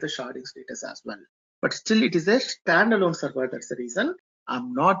going to get the sharding status as well. But still it is a standalone server. That's the reason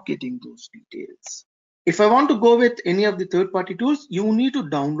I'm not getting those details. If I want to go with any of the third-party tools, you need to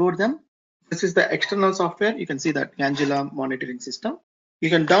download them. This is the external software. You can see that Angela monitoring system. You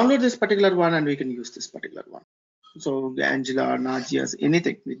can download this particular one and we can use this particular one. So Angela, Nagias,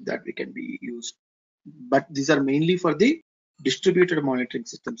 anything with that we can be used. But these are mainly for the distributed monitoring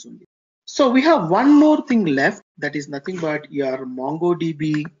systems only. So we have one more thing left, that is nothing but your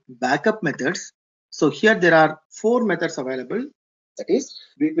MongoDB backup methods. So here there are 4 methods available. That is,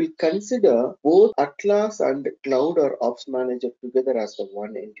 we will consider both Atlas and Cloud or Ops Manager together as the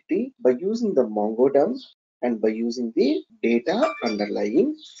one entity by using the MongoDB and by using the data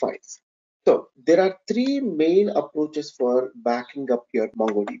underlying files. So there are 3 main approaches for backing up your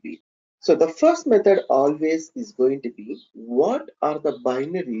MongoDB. So the first method always is going to be, what are the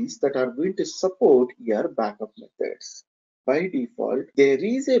binaries that are going to support your backup methods? By default, there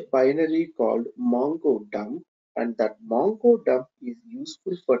is a binary called MongoDB, and that MongoDB is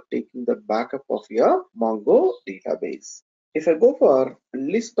useful for taking the backup of your Mongo database. If I go for a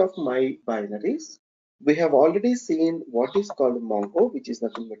list of my binaries, we have already seen what is called Mongo, which is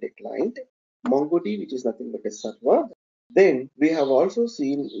nothing but a client, MongoDB, which is nothing but a server. Then we have also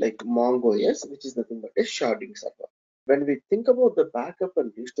seen like MongoS, which is nothing but a sharding server. When we think about the backup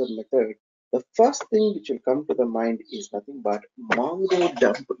and restore method, the first thing which will come to the mind is nothing but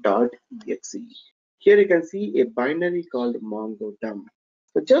mongodb.exe. Here you can see a binary called MongoDB.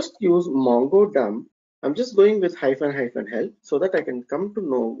 So just use MongoDB. I'm just going with --help so that I can come to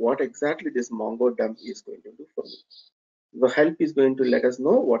know what exactly this MongoDB is going to do for me. The help is going to let us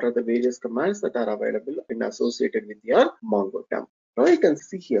know what are the various commands that are available and associated with your MongoDB. Now you can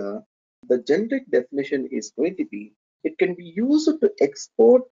see here, the generic definition is going to be, it can be used to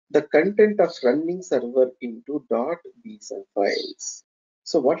export the content of running server into .bsm files.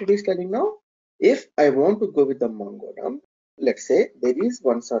 So what it is telling now, if I want to go with the MongoDB, let's say there is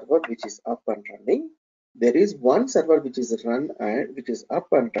one server which is up and running. There is one server which is up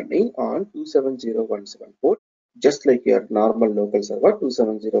and running on 270.174. Just like your normal local server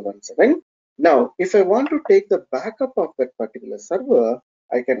 270.174. Now, if I want to take the backup of that particular server,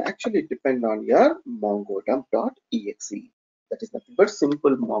 I can actually depend on your mongodump.exe. That is nothing but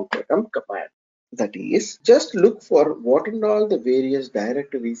simple mongodump command. That is, just look for what and all the various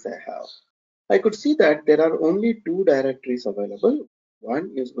directories I have. I could see that there are only two directories available.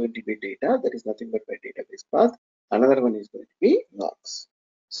 One is going to be data, that is nothing but my database path. Another one is going to be logs.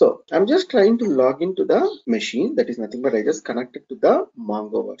 So I'm just trying to log into the machine, that is nothing but I just connected to the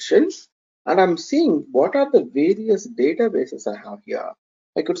Mongo version, and I'm seeing what are the various databases I have here.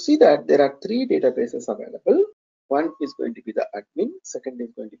 I could see that there are three databases available. One is going to be the admin, second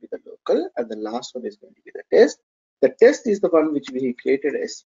is going to be the local, and the last one is going to be the test. The test is the one which we created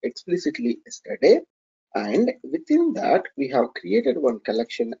explicitly yesterday, and within that we have created one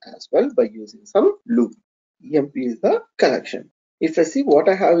collection as well by using some loop. EMP is the collection. If I see what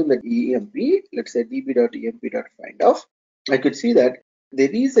I have in the EMP, let's say db.emp.findOf, I could see that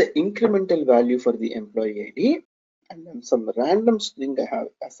there is an incremental value for the employee ID and then some random string I have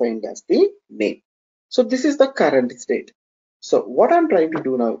assigned as the name. So this is the current state. So what I'm trying to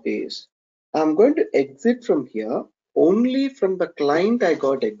do now is I'm going to exit from here only from the client I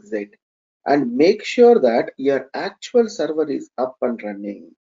got exit and make sure that your actual server is up and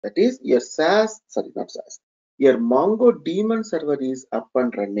running. That is your your Mongo daemon server is up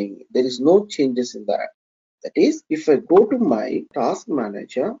and running. There is no changes in that. That is, if I go to my task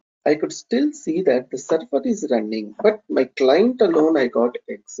manager, I could still see that the server is running, but my client alone, I got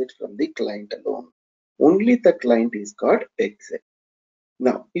exit from the client alone. Only the client is got exit.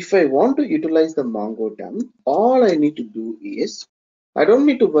 Now, if I want to utilize the Mongo dump, all I need to do is, I don't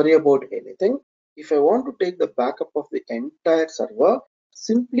need to worry about anything. If I want to take the backup of the entire server,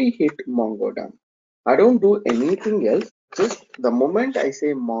 simply hit Mongo dump. I don't do anything else. Just the moment I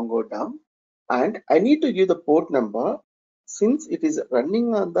say Mongo dump, and I need to give the port number. Since it is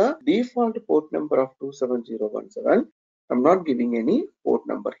running on the default port number of 27017, I'm not giving any port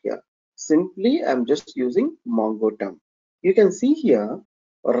number here. Simply, I'm just using Mongo dump. You can see here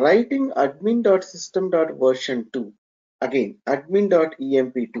writing admin.system.version2, again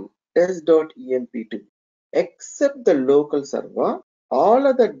admin.emp2, test.emp2, except the local server, all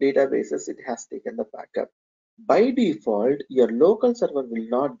other databases it has taken the backup. By default, your local server will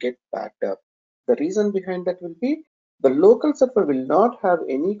not get backed up. The reason behind that will be the local server will not have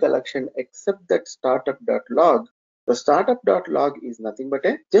any collection except that startup.log. The startup.log is nothing but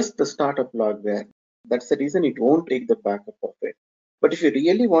just the startup log there. That's the reason it won't take the backup of it. But if you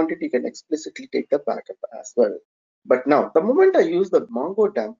really want it, you can explicitly take the backup as well. But now, the moment I use the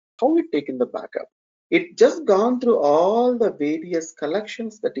Mongo dump, how it taken the backup? It just gone through all the various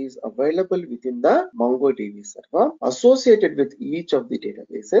collections that is available within the MongoDB server associated with each of the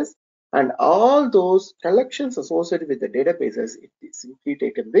databases, and all those collections associated with the databases, it is simply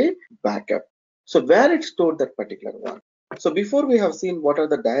taken the backup. So where it stored that particular one. So before we have seen what are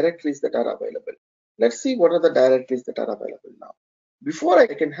the directories that are available. Let's see what are the directories that are available now. Before I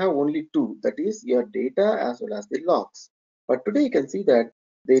can have only two, that is your data as well as the logs. But today you can see that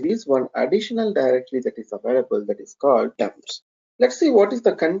there is one additional directory that is available that is called dumps. Let's see what is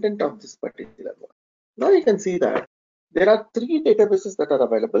the content of this particular one. Now you can see that there are three databases that are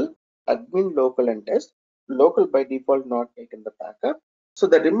available: admin, local, and test. Local by default not taken the backup. So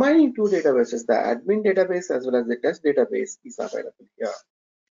the remaining two databases, the admin database as well as the test database, is available here.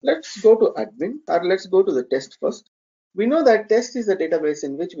 Let's go to admin, or let's go to the test first. We know that test is a database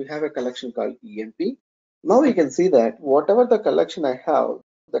in which we have a collection called EMP. Now we can see that whatever the collection I have,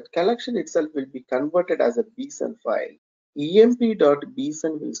 that collection itself will be converted as a BSON file.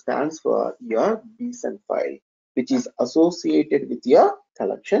 emp.bson will stands for your BSON file, which is associated with your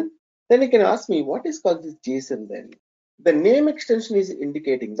collection. Then you can ask me, what is called this JSON then? The name extension is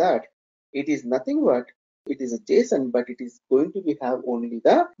indicating that it is nothing but it is a JSON, but it is going to be have only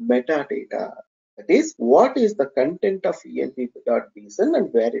the metadata. That is, what is the content of emp.bson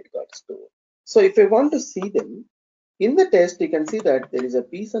and where it got stored. So if I want to see them, in the test, you can see that there is a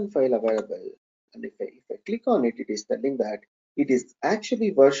BSON file available. And if I click on it, it is telling that it is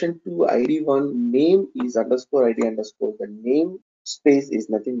actually version 2 ID1, name is underscore ID underscore, the name space is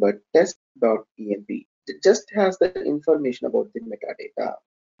nothing but test.emp. It just has the information about the metadata.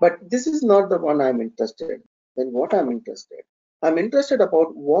 But this is not the one I'm interested. Then what I'm interested? I'm interested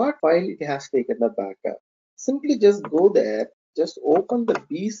about what file it has taken the backup. Simply just go there, just open the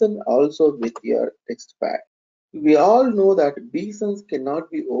BSON also with your text pad. We all know that BSONs cannot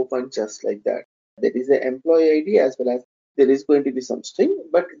be opened just like that. There is an employee ID as well as there is going to be some string,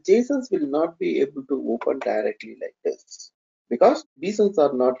 but JSONs will not be able to open directly like this because BSONs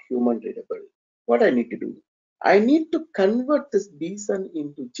are not human readable. What I need to do? I need to convert this BSON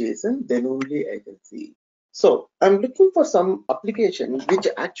into JSON, then only I can see. So I'm looking for some application which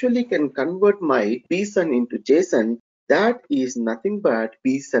actually can convert my BSON into JSON. That is nothing but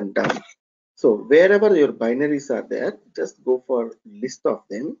BSON dump. So wherever your binaries are there, just go for list of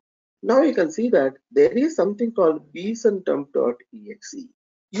them. Now you can see that there is something called bsondump.exe.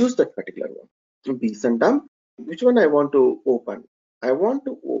 Use that particular one. Bsondump. Which one I want to open? I want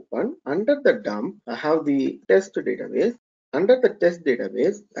to open under the dump. I have the test database. Under the test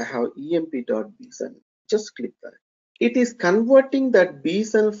database, I have emp.bson. Just click that. It is converting that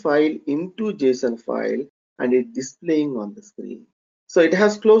bson file into JSON file and it displaying on the screen. So it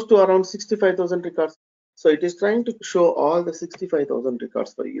has close to around 65,000 records. So it is trying to show all the 65,000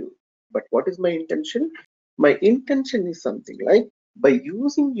 records for you. But what is my intention? My intention is something like by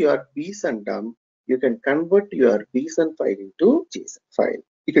using your bson dump, you can convert your bson file into JSON file.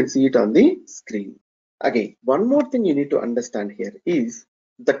 You can see it on the screen. Again, one more thing you need to understand here is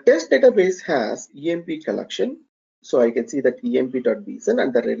the test database has emp collection. So I can see that emp.bson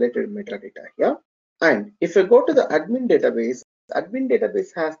and the related metadata here. And if I go to the admin database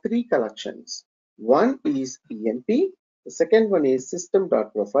has three collections. One is emp, the second one is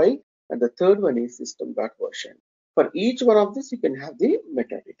system.profile, and the third one is system.version. For each one of this, you can have the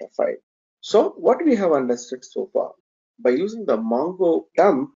metadata file. So what we have understood so far, by using the Mongo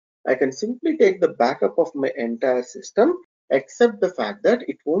dump, I can simply take the backup of my entire system, except the fact that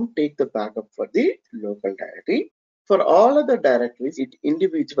it won't take the backup for the local directory. For all other directories,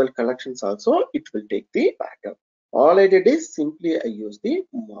 individual collections also, it will take the backup. All I did is simply I use the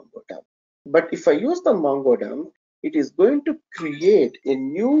Mongo dump. But if I use the Mongo dump, it is going to create a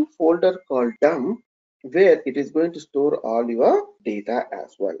new folder called dump where it is going to store all your data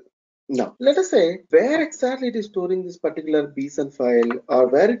as well. Now, let us say where exactly it is storing this particular BSON file or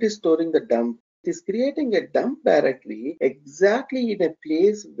where it is storing the dump. It is creating a dump directory exactly in a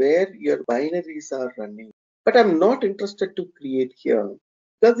place where your binaries are running. But I'm not interested to create here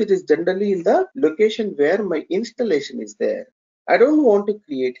because it is generally in the location where my installation is there. I don't want to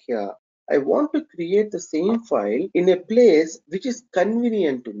create here. I want to create the same file in a place which is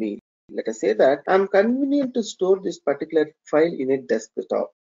convenient to me. Let us say that I'm convenient to store this particular file in a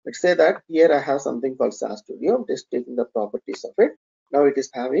desktop. Let's say that here I have something called SAS Studio. I'm just taking the properties of it. Now it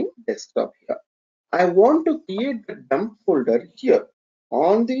is having desktop here. I want to create the dump folder here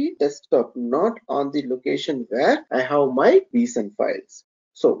on the desktop, not on the location where I have my BSON files.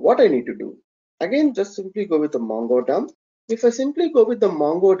 So what I need to do? Again, just simply go with the Mongo dump. If I simply go with the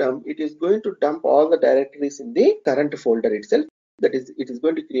Mongo dump, it is going to dump all the directories in the current folder itself. That is, it is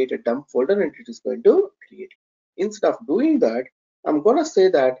going to create a dump folder and it is going to create. Instead of doing that, I'm going to say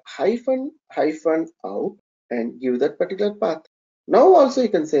that -out and give that particular path. Now also you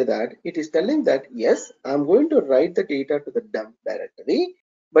can say that it is telling that yes, I'm going to write the data to the dump directory,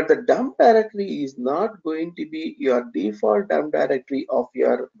 but the dump directory is not going to be your default dump directory of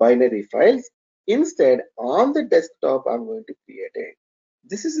your binary files. Instead, on the desktop, I'm going to create it.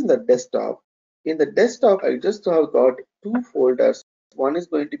 This is in the desktop. In the desktop, I just have got two folders. One is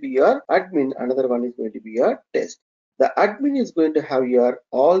going to be your admin, another one is going to be your test. The admin is going to have your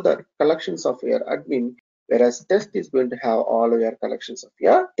all the collections of your admin, whereas test is going to have all of your collections of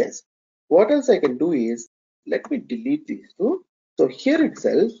your test. What else I can do is, let me delete these two. So here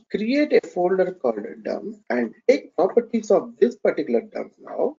itself, create a folder called dump and take properties of this particular dump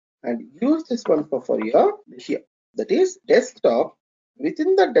now and use this one for your here. That is desktop.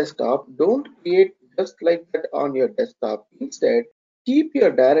 Within the desktop, don't create just like that on your desktop. Instead, keep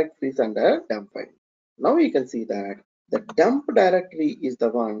your directories under dump file. Now you can see that the dump directory is the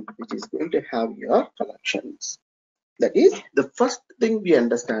one which is going to have your collections. That is, the first thing we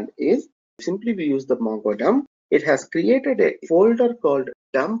understand is simply we use the Mongo dump. It has created a folder called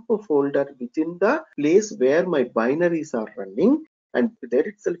dump folder within the place where my binaries are running, and there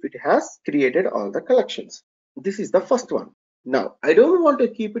itself it has created all the collections. This is the first one. Now, I don't want to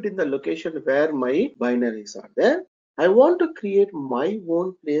keep it in the location where my binaries are there. I want to create my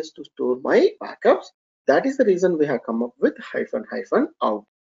own place to store my backups. That is the reason we have come up with -out.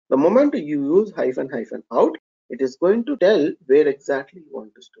 The moment you use -out, it is going to tell where exactly you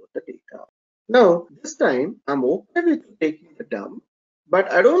want to store the data. Now, this time I'm okay with taking the dump,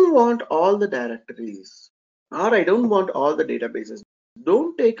 but I don't want all the directories or I don't want all the databases.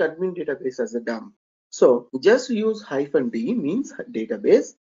 Don't take admin database as a dump. So just use -d means database.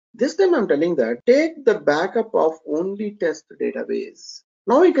 This time I'm telling that take the backup of only test database.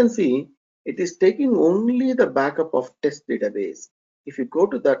 Now you can see it is taking only the backup of test database. If you go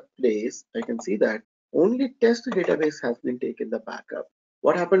to that place, I can see that only test database has been taken the backup.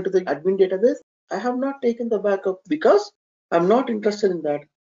 What happened to the admin database? I have not taken the backup because I'm not interested in that.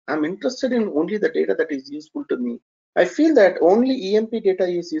 I'm interested in only the data that is useful to me. I feel that only EMP data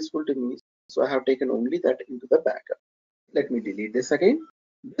is useful to me, so I have taken only that into the backup. Let me delete this again.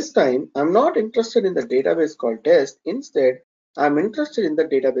 This time, I'm not interested in the database called test. Instead, I'm interested in the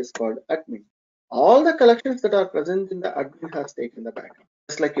database called admin. All the collections that are present in the admin has taken the backup,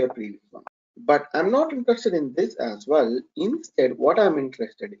 just like your previous one. But I'm not interested in this as well. Instead, what I'm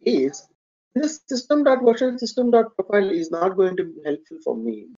interested is this system.version, system.profile is not going to be helpful for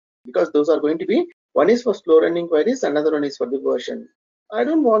me because those are going to be, one is for slow running queries, another one is for the version. I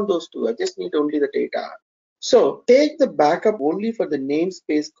don't want those two. I just need only the data. So take the backup only for the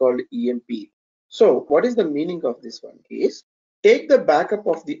namespace called EMP. So what is the meaning of this one is take the backup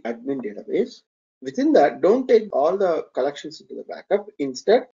of the admin database. Within that, don't take all the collections into the backup.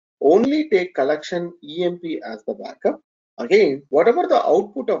 Instead, only take collection EMP as the backup. Again, whatever the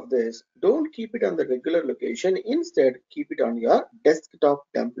output of this, don't keep it on the regular location. Instead, keep it on your desktop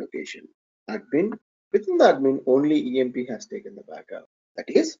dump location. Admin, within the admin, only EMP has taken the backup. That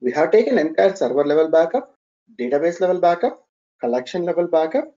is, we have taken entire server level backup, database level backup, collection level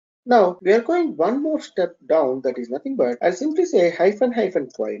backup. Now we are going one more step down, that is nothing but I'll simply say hyphen hyphen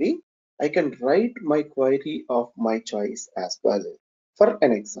query. I can write my query of my choice as well. For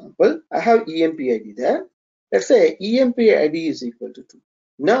an example, I have EMP ID there. Let's say EMP ID is equal to 2.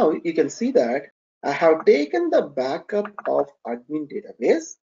 Now you can see that I have taken the backup of admin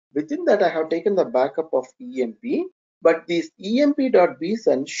database. Within that, I have taken the backup of EMP. But this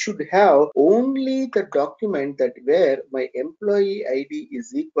emp.bson should have only the document that where my employee ID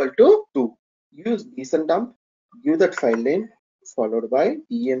is equal to 2. Use bson dump, give that file name followed by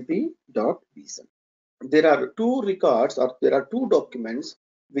emp.bson. There are two records or there are two documents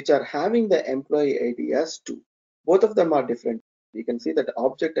which are having the employee ID as 2. Both of them are different. You can see that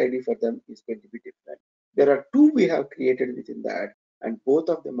object ID for them is going to be different. There are two we have created within that, and both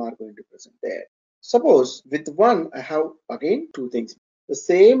of them are going to present there. Suppose with one, I have again two things. The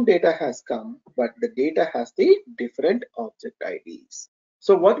same data has come, but the data has the different object IDs.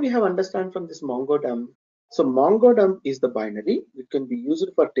 So what we have understand from this Mongo dump. So Mongo dump is the binary. It can be used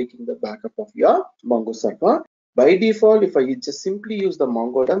for taking the backup of your Mongo server. By default, if I just simply use the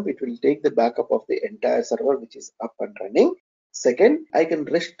Mongo dump, it will take the backup of the entire server which is up and running. Second, I can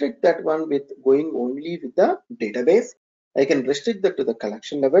restrict that one with going only with the database. I can restrict that to the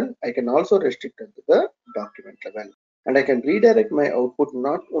collection level. I can also restrict it to the document level. And I can redirect my output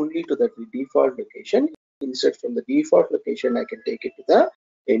not only to the default location. Instead, from the default location, I can take it to the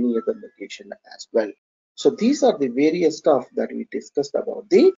any other location as well. So these are the various stuff that we discussed about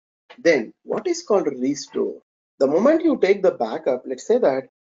the. Then what is called restore? The moment you take the backup, let's say that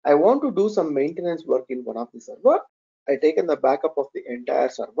I want to do some maintenance work in one of the server. I taken the backup of the entire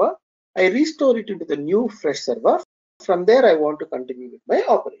server. I restore it into the new fresh server. From there, I want to continue with my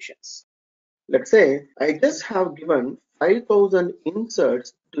operations. Let's say I just have given 5,000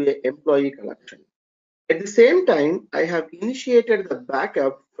 inserts to an employee collection. At the same time, I have initiated the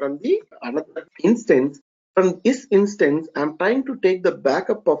backup from the another instance. From this instance, I'm trying to take the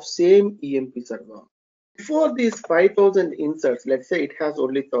backup of same EMP server. Before these 5,000 inserts, let's say it has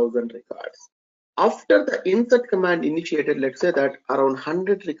only 1,000 records. After the insert command initiated, let's say that around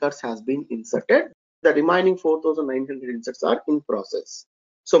 100 records has been inserted. The remaining 4,900 inserts are in process.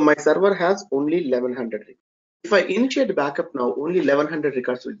 So my server has only 1,100 records. If I initiate backup now, only 1,100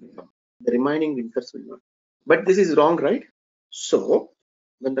 records will become. The remaining inserts will not. But this is wrong, right? So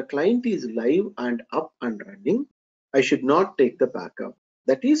when the client is live and up and running, I should not take the backup.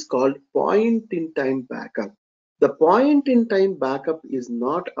 That is called point-in-time backup. The point-in-time backup is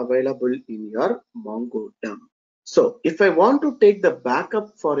not available in your Mongo dump. So if I want to take the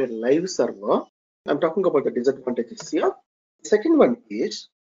backup for a live server, I'm talking about the disadvantages here. The second one is,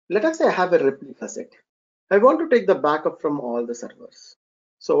 let us say I have a replica set. I want to take the backup from all the servers.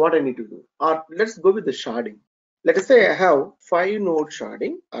 So what I need to do, or let's go with the sharding. Let us say I have 5 node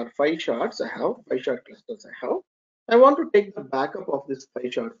sharding or 5 shards. I have 5 shard clusters. I want to take the backup of this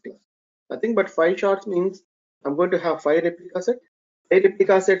 5 shard cluster. Nothing but 5 shards means I'm going to have 5 replica sets. 5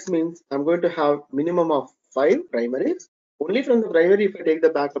 replica sets means I'm going to have minimum of 5 primaries. Only from the primary, if I take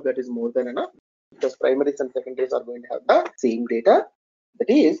the backup, that is more than enough, because primaries and secondaries are going to have the same data. That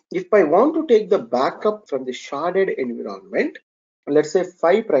is, if I want to take the backup from the sharded environment, let's say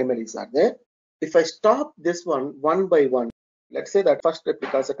 5 primaries are there. If I stop this one by one, let's say that first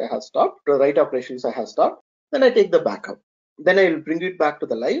replica set I have stopped, the write operations I have stopped, then I take the backup. Then I will bring it back to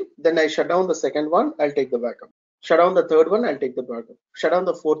the live. Then I shut down the second one, I'll take the backup. Shut down the third one, I'll take the backup. Shut down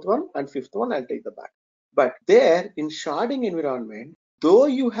the fourth one and fifth one, I'll take the backup. But there in sharding environment, though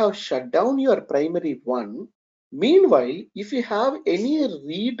you have shut down your primary one, meanwhile, if you have any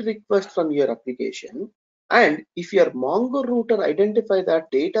read request from your application, and if your Mongo router identify that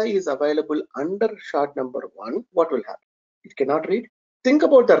data is available under shard number one, what will happen? It cannot read. Think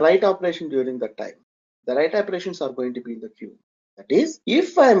about the write operation during that time. The write operations are going to be in the queue. That is,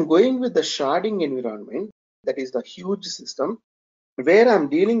 if I am going with the sharding environment, that is the huge system, where I'm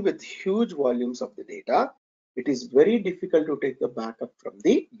dealing with huge volumes of the data, it is very difficult to take the backup from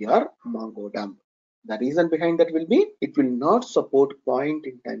your Mongo dump. The reason behind that will be it will not support point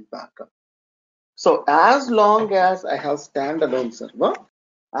in time backup. So as long as I have standalone server,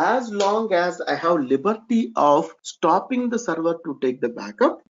 as long as I have liberty of stopping the server to take the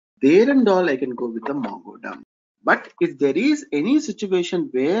backup, there and all I can go with the Mongo dump. But if there is any situation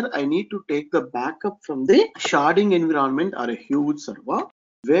where I need to take the backup from the sharding environment or a huge server,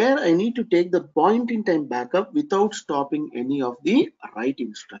 where I need to take the point in time backup without stopping any of the write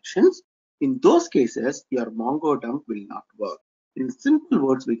instructions, in those cases, your Mongo dump will not work. In simple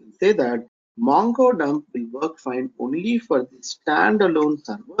words, we can say that Mongo dump will work fine only for the standalone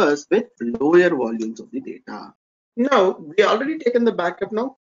servers with lower volumes of the data. Now, we already taken the backup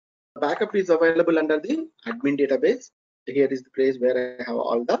now. Backup is available under the admin database. Here is the place where I have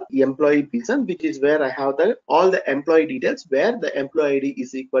all the employee bison, which is where I have all the employee details, where the employee ID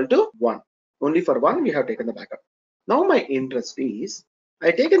is equal to 1. Only for 1 we have taken the backup. Now my interest is,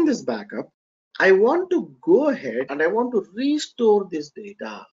 I taken this backup. I want to go ahead and I want to restore this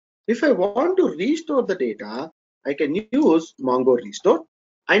data. If I want to restore the data, I can use Mongo restore.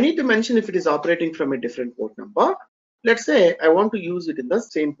 I need to mention if it is operating from a different port number. Let's say I want to use it in the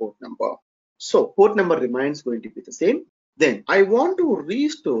same port number. So port number remains going to be the same. Then I want to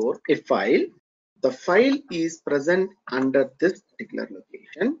restore a file. The file is present under this particular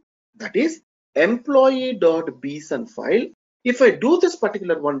location. That is employee.bson file. If I do this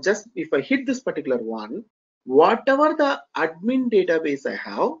particular one, just if I hit this particular one, whatever the admin database I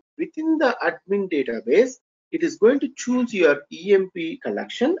have, within the admin database, it is going to choose your EMP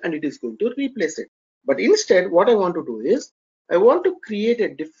collection and it is going to replace it. But instead, what I want to do is, I want to create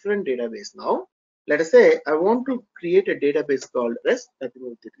a different database now. Let us say I want to create a database called REST, that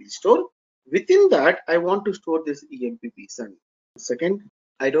means the restore. Within that, I want to store this EMP bson. Second,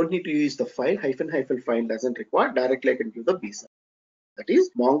 I don't need to use the file, -- file doesn't require, directly I can give the bson. That is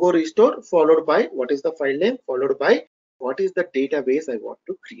Mongo restore followed by what is the file name, followed by what is the database I want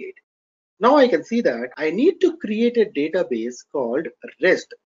to create. Now I can see that I need to create a database called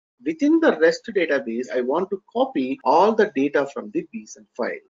REST. Within the REST database, I want to copy all the data from the bson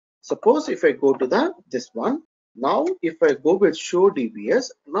file. Suppose if I go to this one, now if I go with show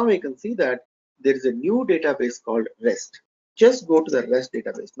DBS, now I can see that there is a new database called REST. Just go to the REST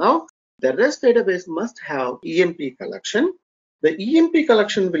database. Now the REST database must have EMP collection. The EMP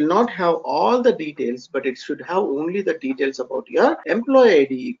collection will not have all the details, but it should have only the details about your employee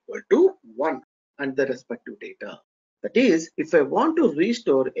ID equal to 1 and the respective data. That is, if I want to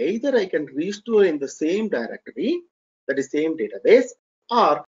restore, either I can restore in the same directory, that is same database,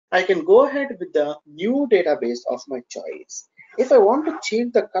 or I can go ahead with the new database of my choice. If I want to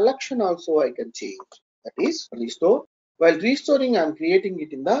change the collection also, I can change. That is restore. While restoring, I'm creating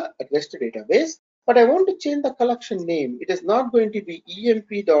it in the REST database. But I want to change the collection name. It is not going to be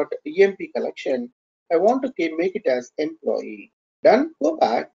emp.emp collection. I want to make it as employee. Done. Go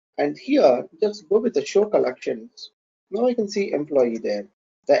back and here just go with the show collections. Now I can see employee there.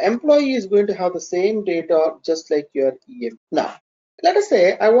 The employee is going to have the same data just like your EMP. Now let us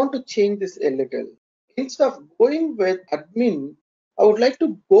say I want to change this a little. Instead of going with admin, I would like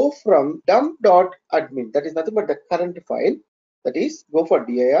to go from dump.admin. That is nothing but the current file. That is go for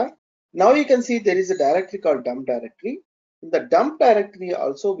dir. Now you can see there is a directory called dump directory. In the dump directory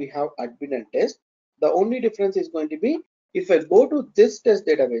also we have admin and test. The only difference is going to be if I go to this test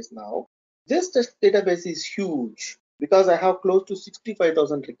database now, this test database is huge because I have close to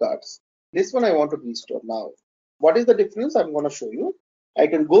 65,000 records. This one I want to restore now. What is the difference? I'm going to show you. I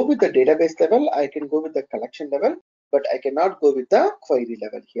can go with the database level, I can go with the collection level, but I cannot go with the query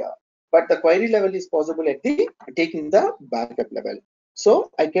level here. But the query level is possible at the taking the backup level.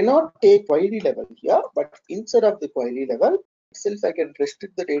 So I cannot take query level here, but instead of the query level itself, I can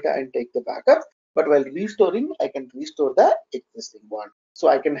restrict the data and take the backup. But while restoring, I can restore the existing one. So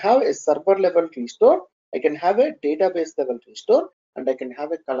I can have a server level restore, I can have a database level restore, and I can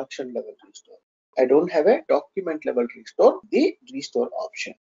have a collection level restore. I don't have a document level restore, the restore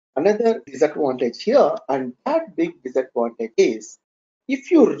option. Another disadvantage here, and that big disadvantage is,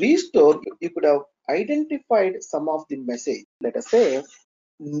 if you restore, you could have identified some of the message. Let us say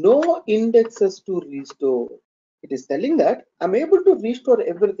no indexes to restore. It is telling that I'm able to restore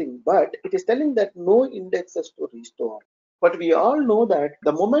everything, but it is telling that no indexes to restore. But we all know that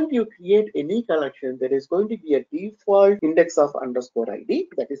the moment you create any collection, there is going to be a default index of underscore ID,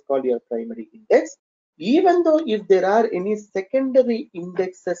 that is called your primary index. Even though if there are any secondary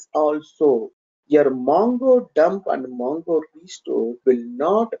indexes also, your Mongo dump and Mongo restore will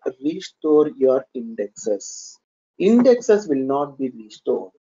not restore your indexes. Indexes will not be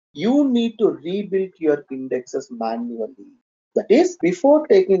restored. You need to rebuild your indexes manually. That is, before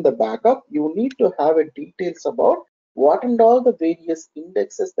taking the backup, you need to have a details about what and all the various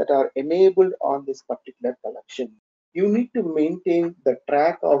indexes that are enabled on this particular collection. You need to maintain the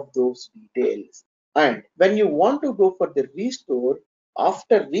track of those details. And when you want to go for the restore,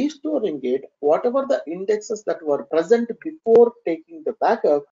 after restoring it, whatever the indexes that were present before taking the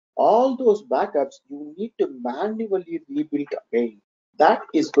backup, all those backups you need to manually rebuild again. That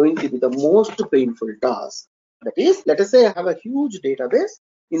is going to be the most painful task. That is, let us say I have a huge database.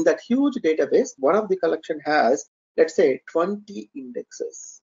 In that huge database, one of the collection has, let's say, 20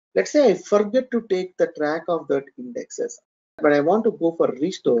 indexes. Let's say I forget to take the track of that indexes. When I want to go for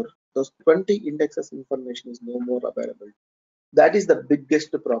restore, those 20 indexes information is no more available. That is the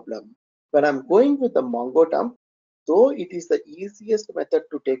biggest problem. When I'm going with the Mongo dump, though it is the easiest method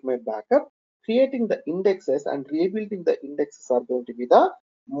to take my backup, creating the indexes and rebuilding the indexes are going to be the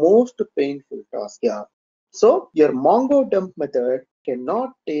most painful task here. So your Mongo dump method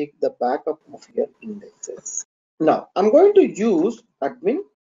cannot take the backup of your indexes. Now I'm going to use admin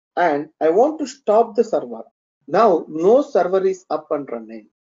and I want to stop the server. Now no server is up and running.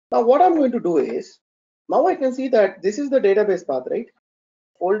 Now what I'm going to do is, now I can see that this is the database path, right?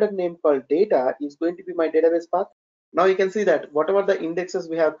 Folder name called data is going to be my database path. Now you can see that whatever the indexes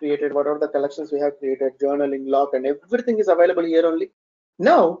we have created, whatever the collections we have created, journaling, log, and everything is available here only.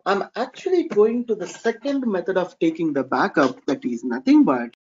 Now I'm actually going to the second method of taking the backup, that is nothing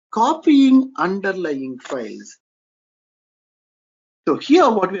but copying underlying files. So here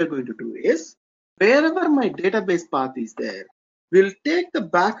what we are going to do is, wherever my database path is there, we'll take the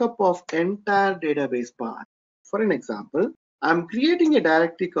backup of entire database path. For an example, I'm creating a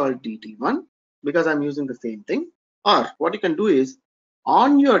directory called dt1 because I'm using the same thing. Or what you can do is,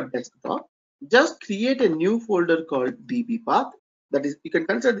 on your desktop, just create a new folder called db path. That is, you can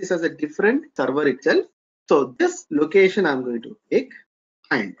consider this as a different server itself. So this location I'm going to take,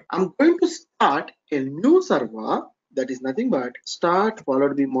 and I'm going to start a new server, that is nothing but start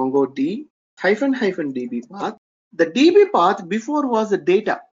followed by Mongo D hyphen DB path. The DB path before was the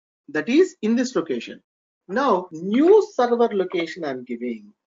data, that is in this location. Now new server location I'm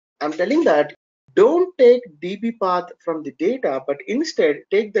giving. I'm telling that don't take DB path from the data, but instead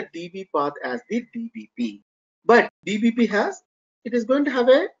take the DB path as the DBP. But DBP has, it is going to have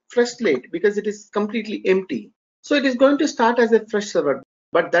a fresh slate because it is completely empty. So it is going to start as a fresh server.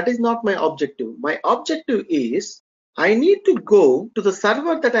 But that is not my objective. My objective is I need to go to the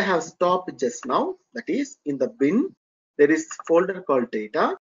server that I have stopped just now. That is in the bin. There is a folder called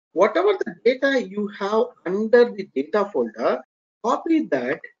data. Whatever the data you have under the data folder, copy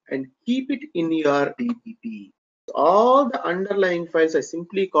that and keep it in your DBP. All the underlying files I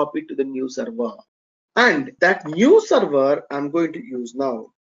simply copy to the new server. And that new server I'm going to use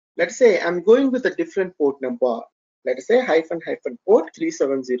now. Let's say I'm going with a different port number. Let's say port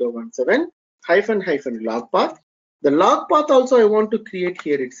 37017 log path. The log path also I want to create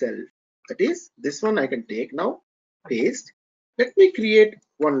here itself. That is, this one I can take now, paste. Let me create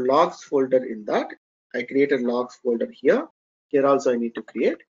one logs folder in that. I created logs folder here. Here also I need to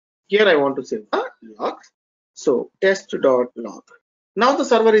create. Here I want to save the logs. So test.log. Now the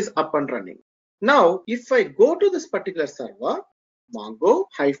server is up and running. Now, if I go to this particular server, Mongo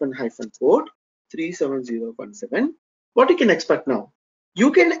port 37017, what you can expect now?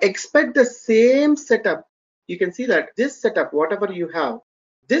 You can expect the same setup. You can see that this setup, whatever you have,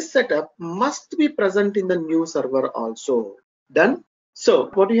 this setup must be present in the new server also. Done. So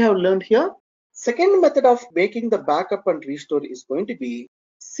what we have learned here, second method of making the backup and restore is going to be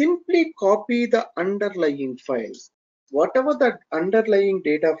simply copy the underlying files. Whatever the underlying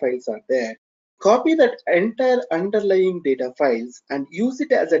data files are there, copy that entire underlying data files and use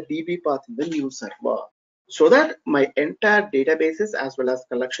it as a DB path in the new server, so that my entire databases as well as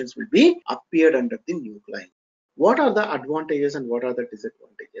collections will be appeared under the new client. What are the advantages and what are the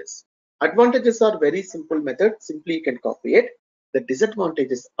disadvantages? Advantages are very simple method. Simply you can copy it. The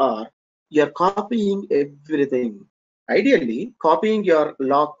disadvantages are you're copying everything. Ideally, copying your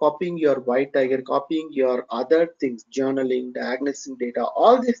log, copying your white tiger, copying your other things, journaling, diagnosing data,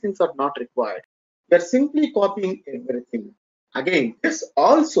 all these things are not required. You're simply copying everything. Again, this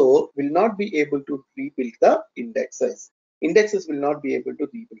also will not be able to rebuild the indexes. Indexes will not be able to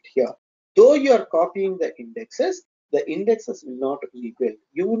rebuild here. Though you are copying the indexes will not rebuild.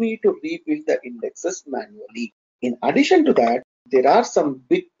 You need to rebuild the indexes manually. In addition to that, there are some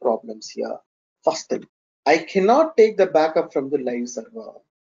big problems here. First thing, I cannot take the backup from the live server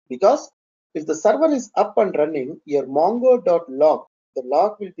because if the server is up and running, your mongo.log, the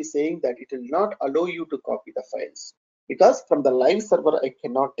log will be saying that it will not allow you to copy the files because from the live server I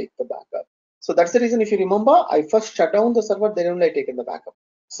cannot take the backup. So that's the reason, if you remember, I first shut down the server, then only I taken the backup.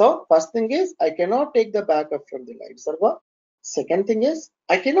 So first thing is I cannot take the backup from the live server. Second thing is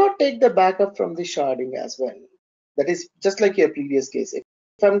I cannot take the backup from the sharding as well. That is just like your previous case. If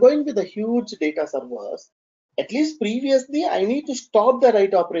I'm going with a huge data servers, at least previously I need to stop the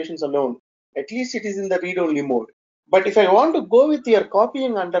write operations alone. At least it is in the read-only mode. But if I want to go with your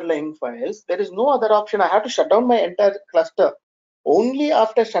copying underlying files, there is no other option. I have to shut down my entire cluster. Only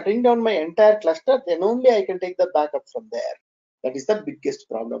after shutting down my entire cluster, then only I can take the backup from there. That is the biggest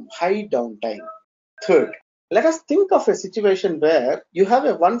problem, high downtime. Third, let us think of a situation where you have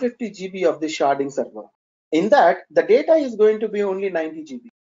a 150 GB of the sharding server. In that, the data is going to be only 90 GB,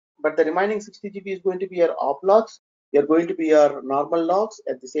 but the remaining 60 GB is going to be your op logs, you're going to be your normal logs,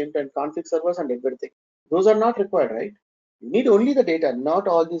 at the same time config servers and everything. Those are not required, right? You need only the data, not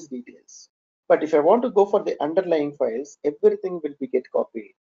all these details. But if I want to go for the underlying files, everything will be get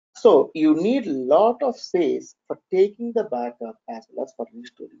copied. So you need a lot of space for taking the backup as well as for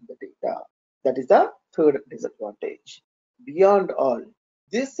restoring the data. That is the third disadvantage. Beyond all,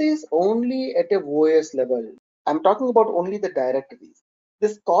 this is only at a OS level. I'm talking about only the directories.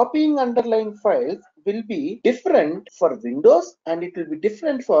 This copying underlying files will be different for Windows and it will be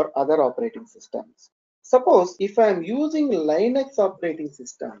different for other operating systems. Suppose if I'm using Linux operating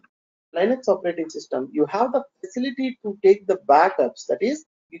system, you have the facility to take the backups. That is,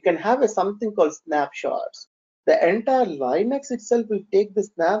 you can have something called snapshots. The entire Linux itself will take the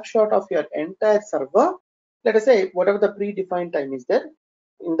snapshot of your entire server. Let us say whatever the predefined time is there,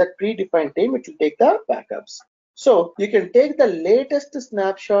 in that predefined time it will take the backups. So you can take the latest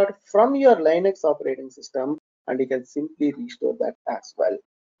snapshot from your Linux operating system and you can simply restore that as well.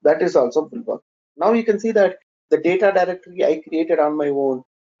 That is also will work. Now you can see that the data directory I created on my own,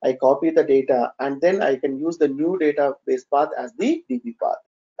 I copy the data and then I can use the new database path as the DB path.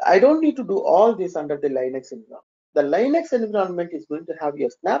 I don't need to do all this under the Linux environment. The Linux environment is going to have your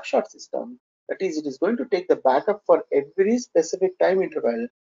snapshot system. That is, it is going to take the backup for every specific time interval.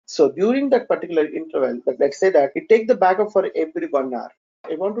 So during that particular interval, let's say that it take the backup for every 1 hour.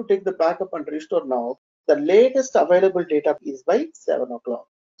 I want to take the backup and restore now. The latest available data is by 7 o'clock.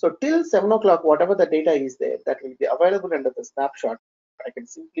 So till 7 o'clock, whatever the data is there, that will be available under the snapshot. I can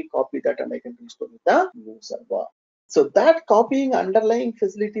simply copy that and I can restore with the new server. So that copying underlying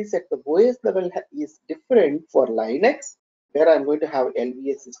facilities at the OS level is different for Linux, where I'm going to have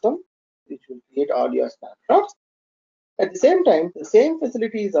LVA system, which will create all your snapshots. At the same time, the same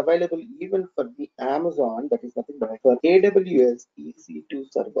facility is available even for the Amazon, that is nothing but for AWS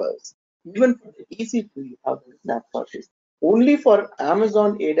EC2 servers. Even for the EC2, you have the snapshot system. Only for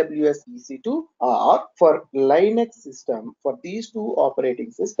Amazon AWS EC2 or for Linux system, for these two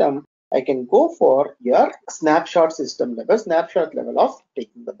operating systems, I can go for your snapshot level of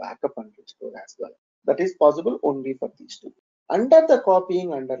taking the backup and restore as well. That is possible only for these two. Under the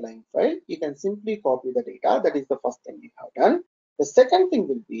copying underlying file, you can simply copy the data. That is the first thing we have done. The second thing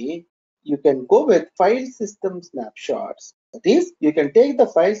will be you can go with file system snapshots. That is, you can take the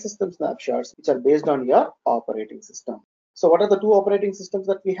file system snapshots which are based on your operating system. So what are the two operating systems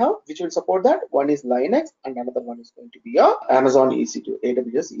that we have which will support that? One is Linux and another one is going to be your Amazon EC2,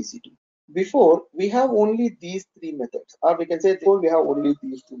 AWS EC2. Before, we have only these three methods, or we can say before we have only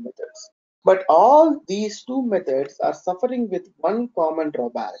these two methods. But all these two methods are suffering with one common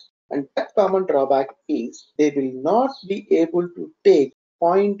drawback, and that common drawback is they will not be able to take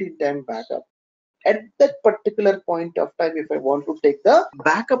point-in-time backup. At that particular point of time, if I want to take the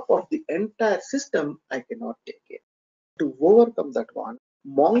backup of the entire system, I cannot take it. To overcome that one,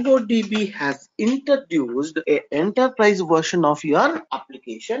 MongoDB has introduced an enterprise version of your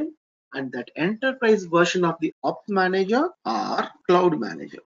application, and that enterprise version of the Ops Manager or Cloud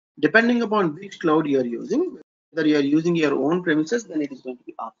Manager. Depending upon which cloud you are using, whether you are using your own premises, then it is going to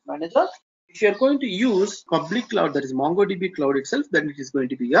be Ops Manager. If you are going to use public cloud, that is MongoDB cloud itself, then it is going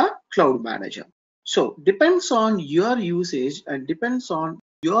to be a Cloud Manager. So depends on your usage and depends on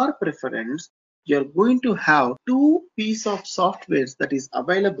your preference. You're going to have two pieces of softwares that is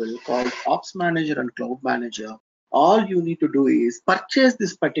available called Ops Manager and Cloud Manager. All you need to do is purchase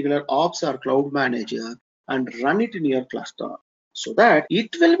this particular Ops or Cloud Manager and run it in your cluster so that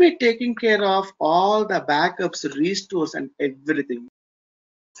it will be taking care of all the backups, restores, and everything.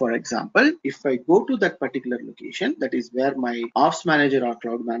 For example, if I go to that particular location, that is where my ops manager or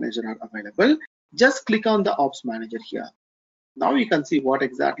cloud manager are available, just click on the ops manager here. Now you can see what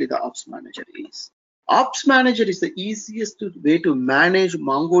exactly the ops manager is. Ops manager is the easiest way to manage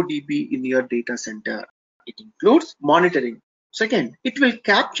MongoDB in your data center. It includes monitoring. Second, it will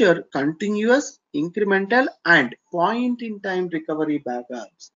capture continuous, incremental, and point-in-time recovery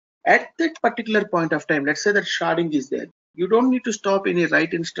backups. At that particular point of time, let's say that sharding is there. You don't need to stop any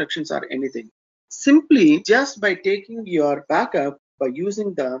write instructions or anything. Simply, just by taking your backup by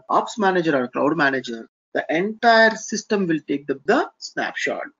using the ops manager or cloud manager, the entire system will take the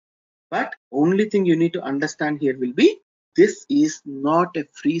snapshot. But only thing you need to understand here will be this is not a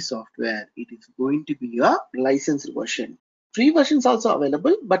free software. It is going to be a licensed version. Free versions also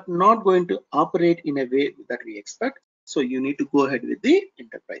available, but not going to operate in a way that we expect. So you need to go ahead with the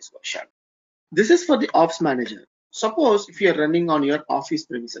enterprise version. This is for the ops manager. Suppose if you are running on your office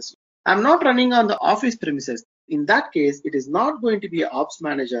premises. I'm not running on the office premises. In that case, it is not going to be an ops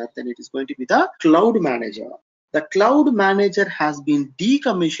manager, then it is going to be the cloud manager. The cloud manager has been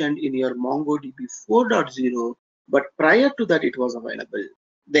decommissioned in your MongoDB 4.0, but prior to that it was available.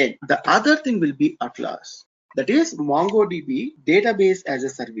 Then the other thing will be Atlas. That is MongoDB Database as a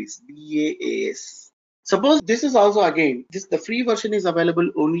Service, DAAS. Suppose this is also again, the free version is available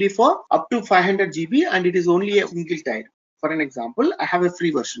only for up to 500 GB and it is only a single tile. For an example, I have a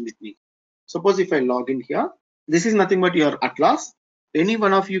free version with me. Suppose if I log in here, this is nothing but your Atlas. Any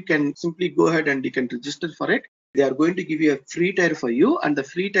one of you can simply go ahead and you can register for it. They are going to give you a free tier for you, and the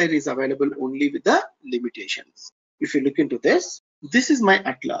free tier is available only with the limitations. If you look into this, this is my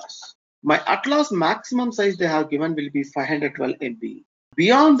Atlas. My Atlas maximum size they have given will be 512 MB.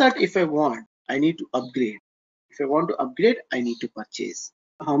 Beyond that, if I want, I need to upgrade. If I want to upgrade, I need to purchase.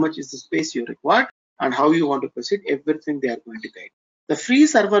 How much is the space you require and how you want to proceed, everything they are going to guide. The free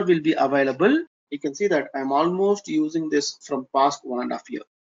server will be available. You can see that I'm almost using this from past 1.5 years.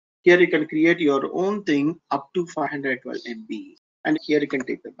 Here you can create your own thing up to 512 MB. And here you can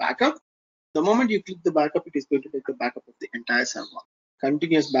take the backup. The moment you click the backup, it is going to take the backup of the entire server.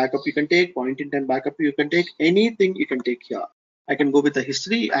 Continuous backup you can take, point-in-time backup you can take, anything you can take here. I can go with the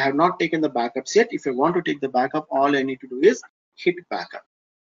history. I have not taken the backups yet. If I want to take the backup, all I need to do is hit backup.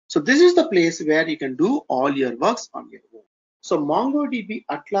 So this is the place where you can do all your works on your own. So MongoDB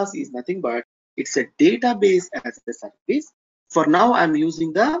Atlas is nothing but it's a database as a service. For now, I'm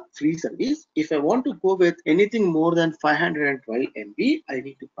using the free service. If I want to go with anything more than 512 MB, I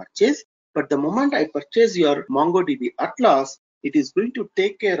need to purchase. But the moment I purchase your MongoDB Atlas, it is going to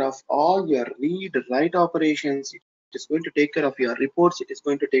take care of all your read, write operations. It is going to take care of your reports. It is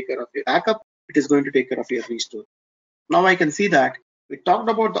going to take care of your backup. It is going to take care of your restore. Now I can see that we talked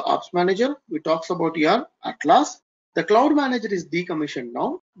about the ops manager. We talked about your Atlas. The cloud manager is decommissioned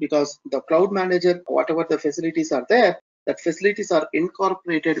now because the cloud manager, whatever the facilities are there, that facilities are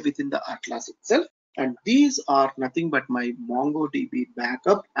incorporated within the Atlas itself. And these are nothing but my MongoDB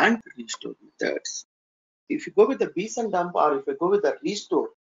backup and restore methods. If you go with the bson dump or if you go with the restore,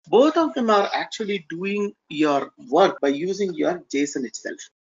 both of them are actually doing your work by using your JSON itself.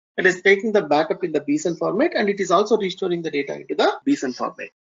 It is taking the backup in the bson format and it is also restoring the data into the bson format.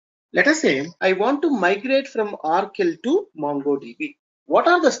 Let us say I want to migrate from Oracle to MongoDB. What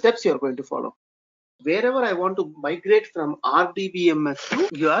are the steps you are going to follow? Wherever I want to migrate from RDBMS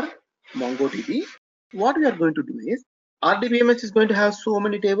to your MongoDB, what we are going to do is RDBMS is going to have so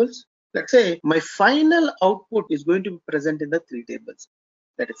many tables. Let's say my final output is going to be present in the 3 tables.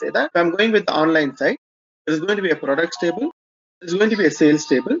 Let us say that if I'm going with the online side, there is going to be a products table, there is going to be a sales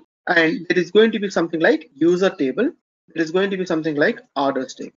table, and there is going to be something like user table. There is going to be something like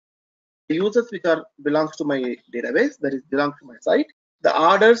orders table. The users which are belongs to my database, that is belongs to my site, the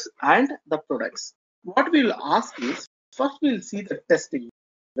orders and the products. What we will ask is, first we will see the testing,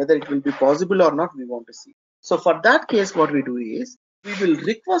 whether it will be possible or not, we want to see. So for that case, what we do is, we will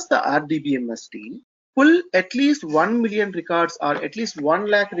request the RDBMS team, pull at least 1 million records or at least 1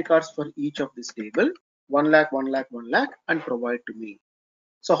 lakh records for each of this table, 1 lakh, 1 lakh, 1 lakh, and provide to me.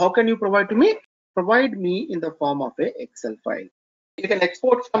 So how can you provide to me? Provide me in the form of a Excel file. You can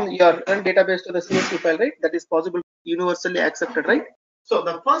export from your current database to the CSV file, right? That is possible, universally accepted, right? So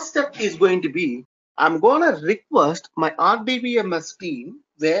the first step is going to be, I'm going to request my RDBMS team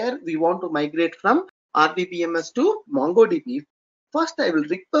where we want to migrate from RDBMS to MongoDB. First, I will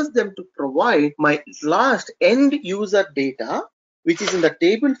request them to provide my last end user data, which is in the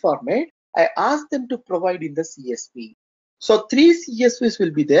table format. I ask them to provide in the CSV. So 3 CSVs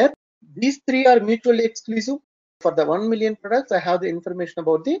will be there. These three are mutually exclusive. For the 1 million products, I have the information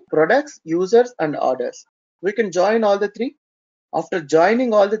about the products, users, and orders. We can join all the three. After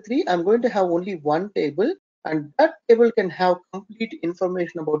joining all the three, I'm going to have only one table, and that table can have complete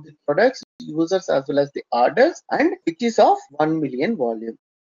information about the products, users, as well as the orders, and which is of 1 million volume.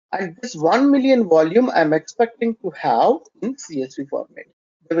 And this 1 million volume I'm expecting to have in CSV format.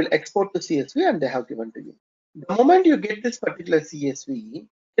 They will export to CSV and they have given to you. The moment you get this particular CSV, you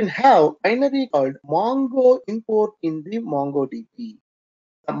can have binary called Mongo import in the MongoDB.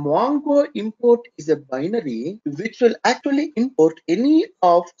 The Mongo import is a binary which will actually import any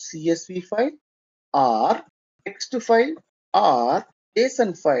of CSV file or text file or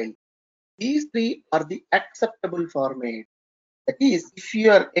JSON file. These three are the acceptable format. That is, if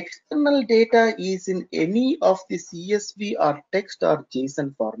your external data is in any of the CSV or text or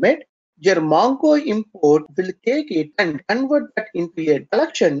JSON format, your Mongo import will take it and convert that into a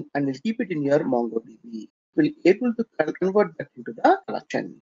collection and will keep it in your MongoDB. Will able to convert that into the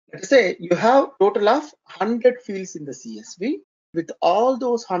collection. Let's say you have total of 100 fields in the CSV. With all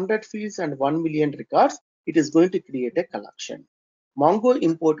those 100 fields and 1 million records, it is going to create a collection. Mongo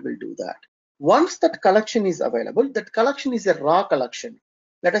import will do that. Once that collection is available, that collection is a raw collection.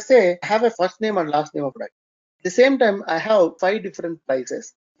 Let us say I have a first name and last name of product. At the same time, I have 5 different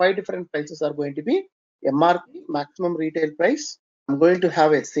prices. 5 different prices are going to be MRP, maximum retail price. I'm going to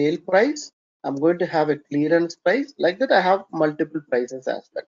have a sale price. I'm going to have a clearance price. Like that, I have multiple prices as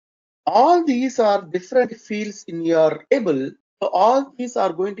well. All these are different fields in your table. So all these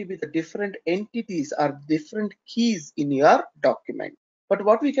are going to be the different entities or different keys in your document. But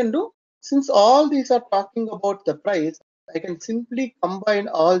what we can do, since all these are talking about the price, I can simply combine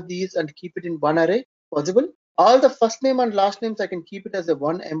all these and keep it in one array. Possible. All the first name and last names, I can keep it as a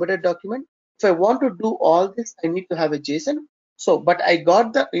one embedded document. If I want to do all this, I need to have a JSON. So, but I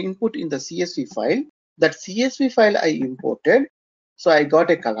got the input in the CSV file. That CSV file I imported. So I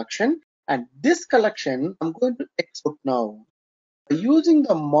got a collection, and this collection I'm going to export now. By using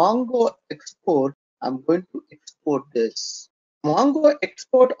the Mongo export, I'm going to export this. Mongo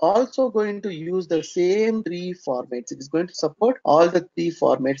export also going to use the same three formats. It is going to support all the three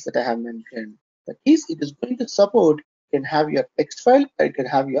formats that I have mentioned. That is, it is going to support, you can have your text file, you can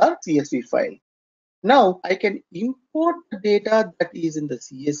have your CSV file. Now I can import the data that is in the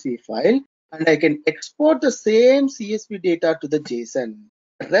CSV file and I can export the same CSV data to the JSON.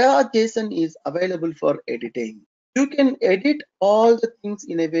 Raw JSON is available for editing. You can edit all the things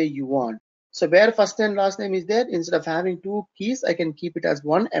in a way you want. So where first and last name is there, instead of having two keys, I can keep it as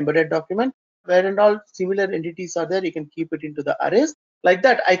one embedded document. Where and all similar entities are there, you can keep it into the arrays. Like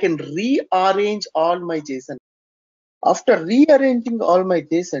that, I can rearrange all my JSON. After rearranging all my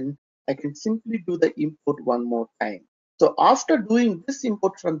JSON, I can simply do the import one more time. So after doing this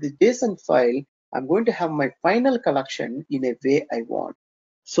import from the JSON file, I'm going to have my final collection in a way I want.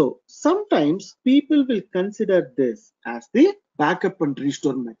 So sometimes people will consider this as the backup and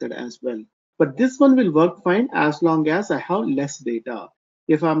restore method as well. But this one will work fine as long as I have less data.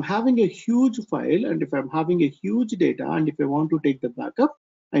 If I'm having a huge file and if I'm having a huge data and if I want to take the backup,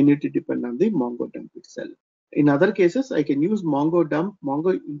 I need to depend on the Mongo dump itself. In other cases, I can use Mongo dump,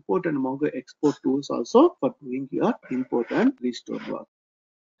 Mongo import and Mongo export tools also for doing your import and restore work.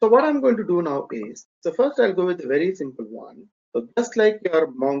 So what I'm going to do now is, so first I'll go with a very simple one. So just like your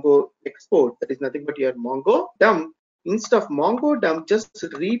Mongo export, that is nothing but your Mongo dump, instead of Mongo dump, just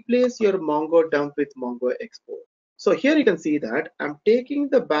replace your Mongo dump with Mongo export. So here you can see that I'm taking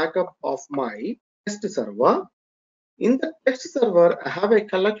the backup of my test server. In the test server, I have a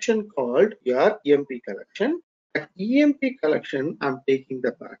collection called your EMP collection. That EMP collection, I'm taking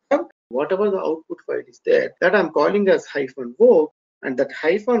the backup. Whatever the output file is there, that I'm calling as -o, and that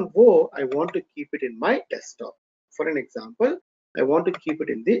 -o, I want to keep it in my desktop. For an example, I want to keep it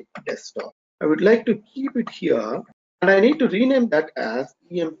in the desktop. I would like to keep it here, and I need to rename that as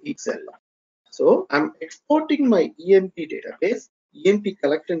EMP cell. So I'm exporting my EMP database, EMP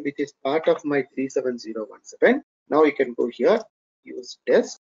collection, which is part of my 37017. Now you can go here, use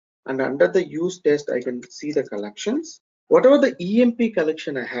test, and under the use test, I can see the collections. Whatever the EMP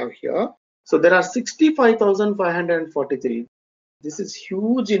collection I have here, so there are 65,543. This is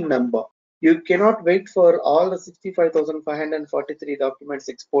huge in number. You cannot wait for all the 65,543 documents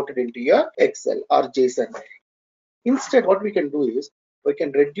exported into your Excel or JSON. Instead, what we can do is we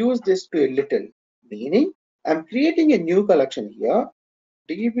can reduce this to a little, meaning I'm creating a new collection here,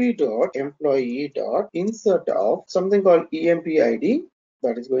 db.employee.insert of something called EMP ID,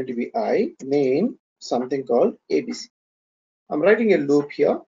 that is going to be I, name, something called ABC. I'm writing a loop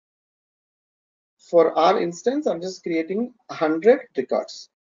here. For our instance, I'm just creating 100 records.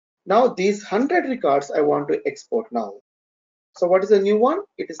 Now these 100 records I want to export now. So what is the new one?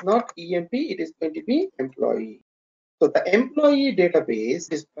 It is not EMP, it is going to be employee. So the employee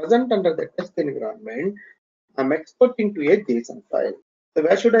database is present under the test environment. I'm exporting to a JSON file. So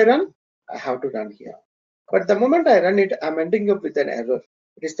where should I run? I have to run here. But the moment I run it, I'm ending up with an error.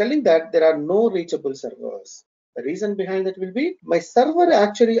 It is telling that there are no reachable servers. The reason behind that will be my server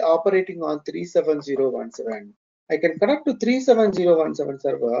actually operating on 37017. I can connect to 37017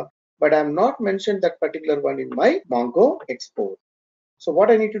 server, but I'm not mentioned that particular one in my Mongo export. So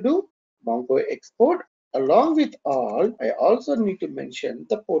what I need to do? Mongo export. Along with all, I also need to mention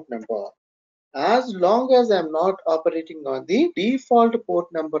the port number. As long as I'm not operating on the default port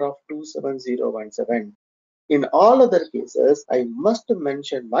number of 27017. In all other cases, I must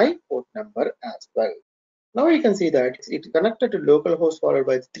mention my port number as well. Now you can see that it connected to localhost followed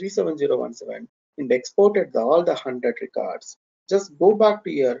by 37017 and exported all the 100 records. Just go back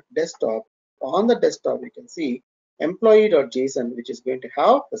to your desktop. On the desktop, you can see employee.json, which is going to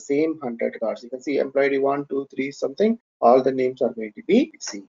have the same 100 records. You can see employee 1, 2, 3, something. All the names are going to be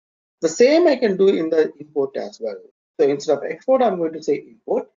C. The same I can do in the import as well. So instead of export, I'm going to say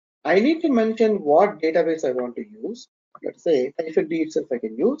import. I need to mention what database I want to use. Let's say -d itself I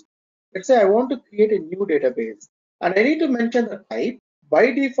can use. Let's say I want to create a new database and I need to mention the type.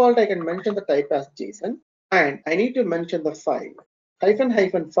 By default, I can mention the type as JSON and I need to mention the file.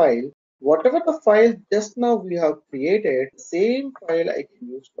 -- file. Whatever the file just now we have created, same file I can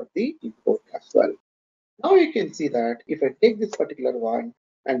use for the import as well. Now you can see that if I take this particular one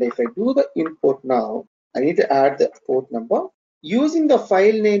and if I do the import now, I need to add the port number. Using the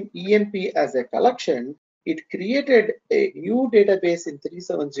file name emp as a collection, it created a new database in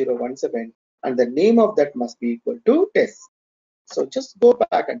 37017 and the name of that must be equal to test. So just go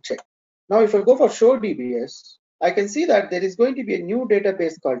back and check. Now if I go for show DBS, I can see that there is going to be a new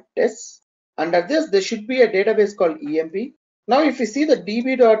database called tests. Under this, there should be a database called emp. Now, if you see the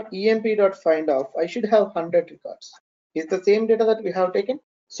db.emp.findoff, I should have 100 records. Is the same data that we have taken?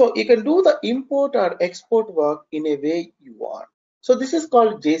 So you can do the import or export work in a way you want. So this is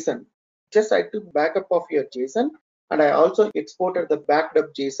called JSON. Just I took backup of your JSON and I also exported the backed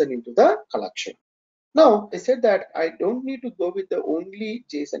up JSON into the collection. Now, I said that I don't need to go with the only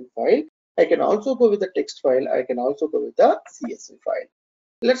JSON file. I can also go with the text file. I can also go with the CSV file.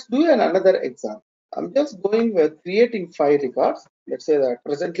 Let's do another example. I'm just going with creating 5 records. Let's say that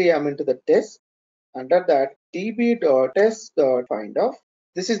presently I'm into the test. Under that db.test.findoff.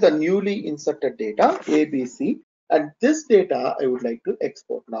 This is the newly inserted data ABC, and this data I would like to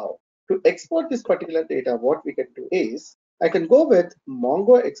export now. To export this particular data, what we can do is I can go with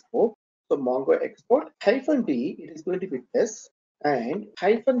Mongo export. So Mongo export -d, it is going to be test, and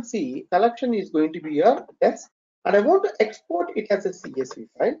 -c collection is going to be your test, and I want to export it as a CSV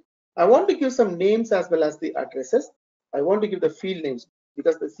file. I want to give some names as well as the addresses. I want to give the field names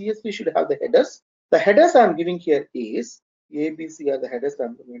because the CSV should have the headers. The headers I'm giving here is A, B, C are the headers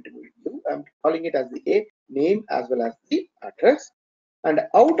I'm going to give. I'm calling it as the A name as well as the address. And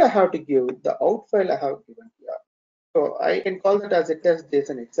out I have to give the out file I have given here. So I can call that as a test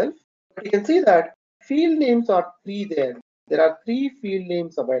JSON itself. But you can see that field names are 3 there. There are 3 field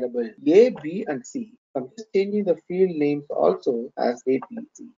names available, A, B, and C. I'm just changing the field names also as A, B,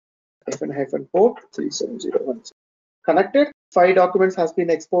 C. -port 37017. Connected, 5 documents has been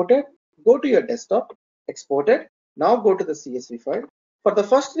exported. Go to your desktop, export it. Now go to the CSV file. For the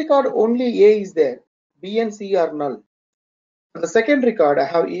first record, only A is there. B and C are null. For the second record, I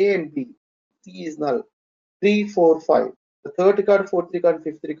have A and B. C is null. 3, 4, 5. The third record, fourth record,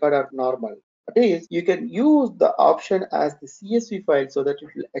 fifth record are normal. That is, you can use the option as the CSV file so that it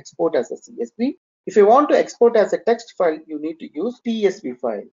will export as a CSV. If you want to export as a text file, you need to use TSV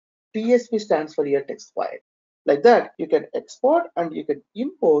file. TSV stands for your text file. Like that, you can export and you can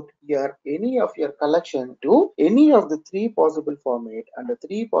import any of your collection to any of the 3 possible formats, and the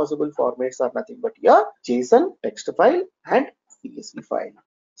 3 possible formats are nothing but your JSON, text file, and CSV file.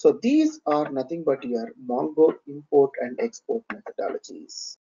 So these are nothing but your Mongo import and export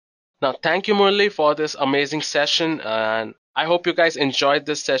methodologies. Now, thank you, Murli, for this amazing session. And I hope you guys enjoyed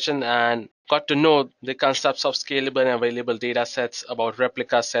this session and got to know the concepts of scalable and available data sets, about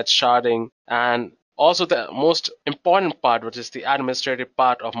replica sets, sharding, and also the most important part, which is the administrative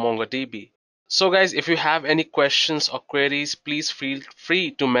part of MongoDB. So, guys, if you have any questions or queries, please feel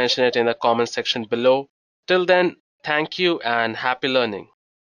free to mention it in the comment section below. Till then, thank you and happy learning.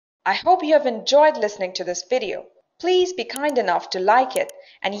 I hope you have enjoyed listening to this video. Please be kind enough to like it,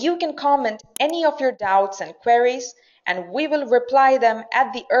 and you can comment any of your doubts and queries, and we will reply them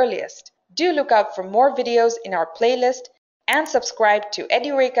at the earliest. Do look out for more videos in our playlist and subscribe to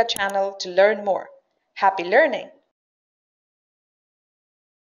Edureka channel to learn more. Happy learning!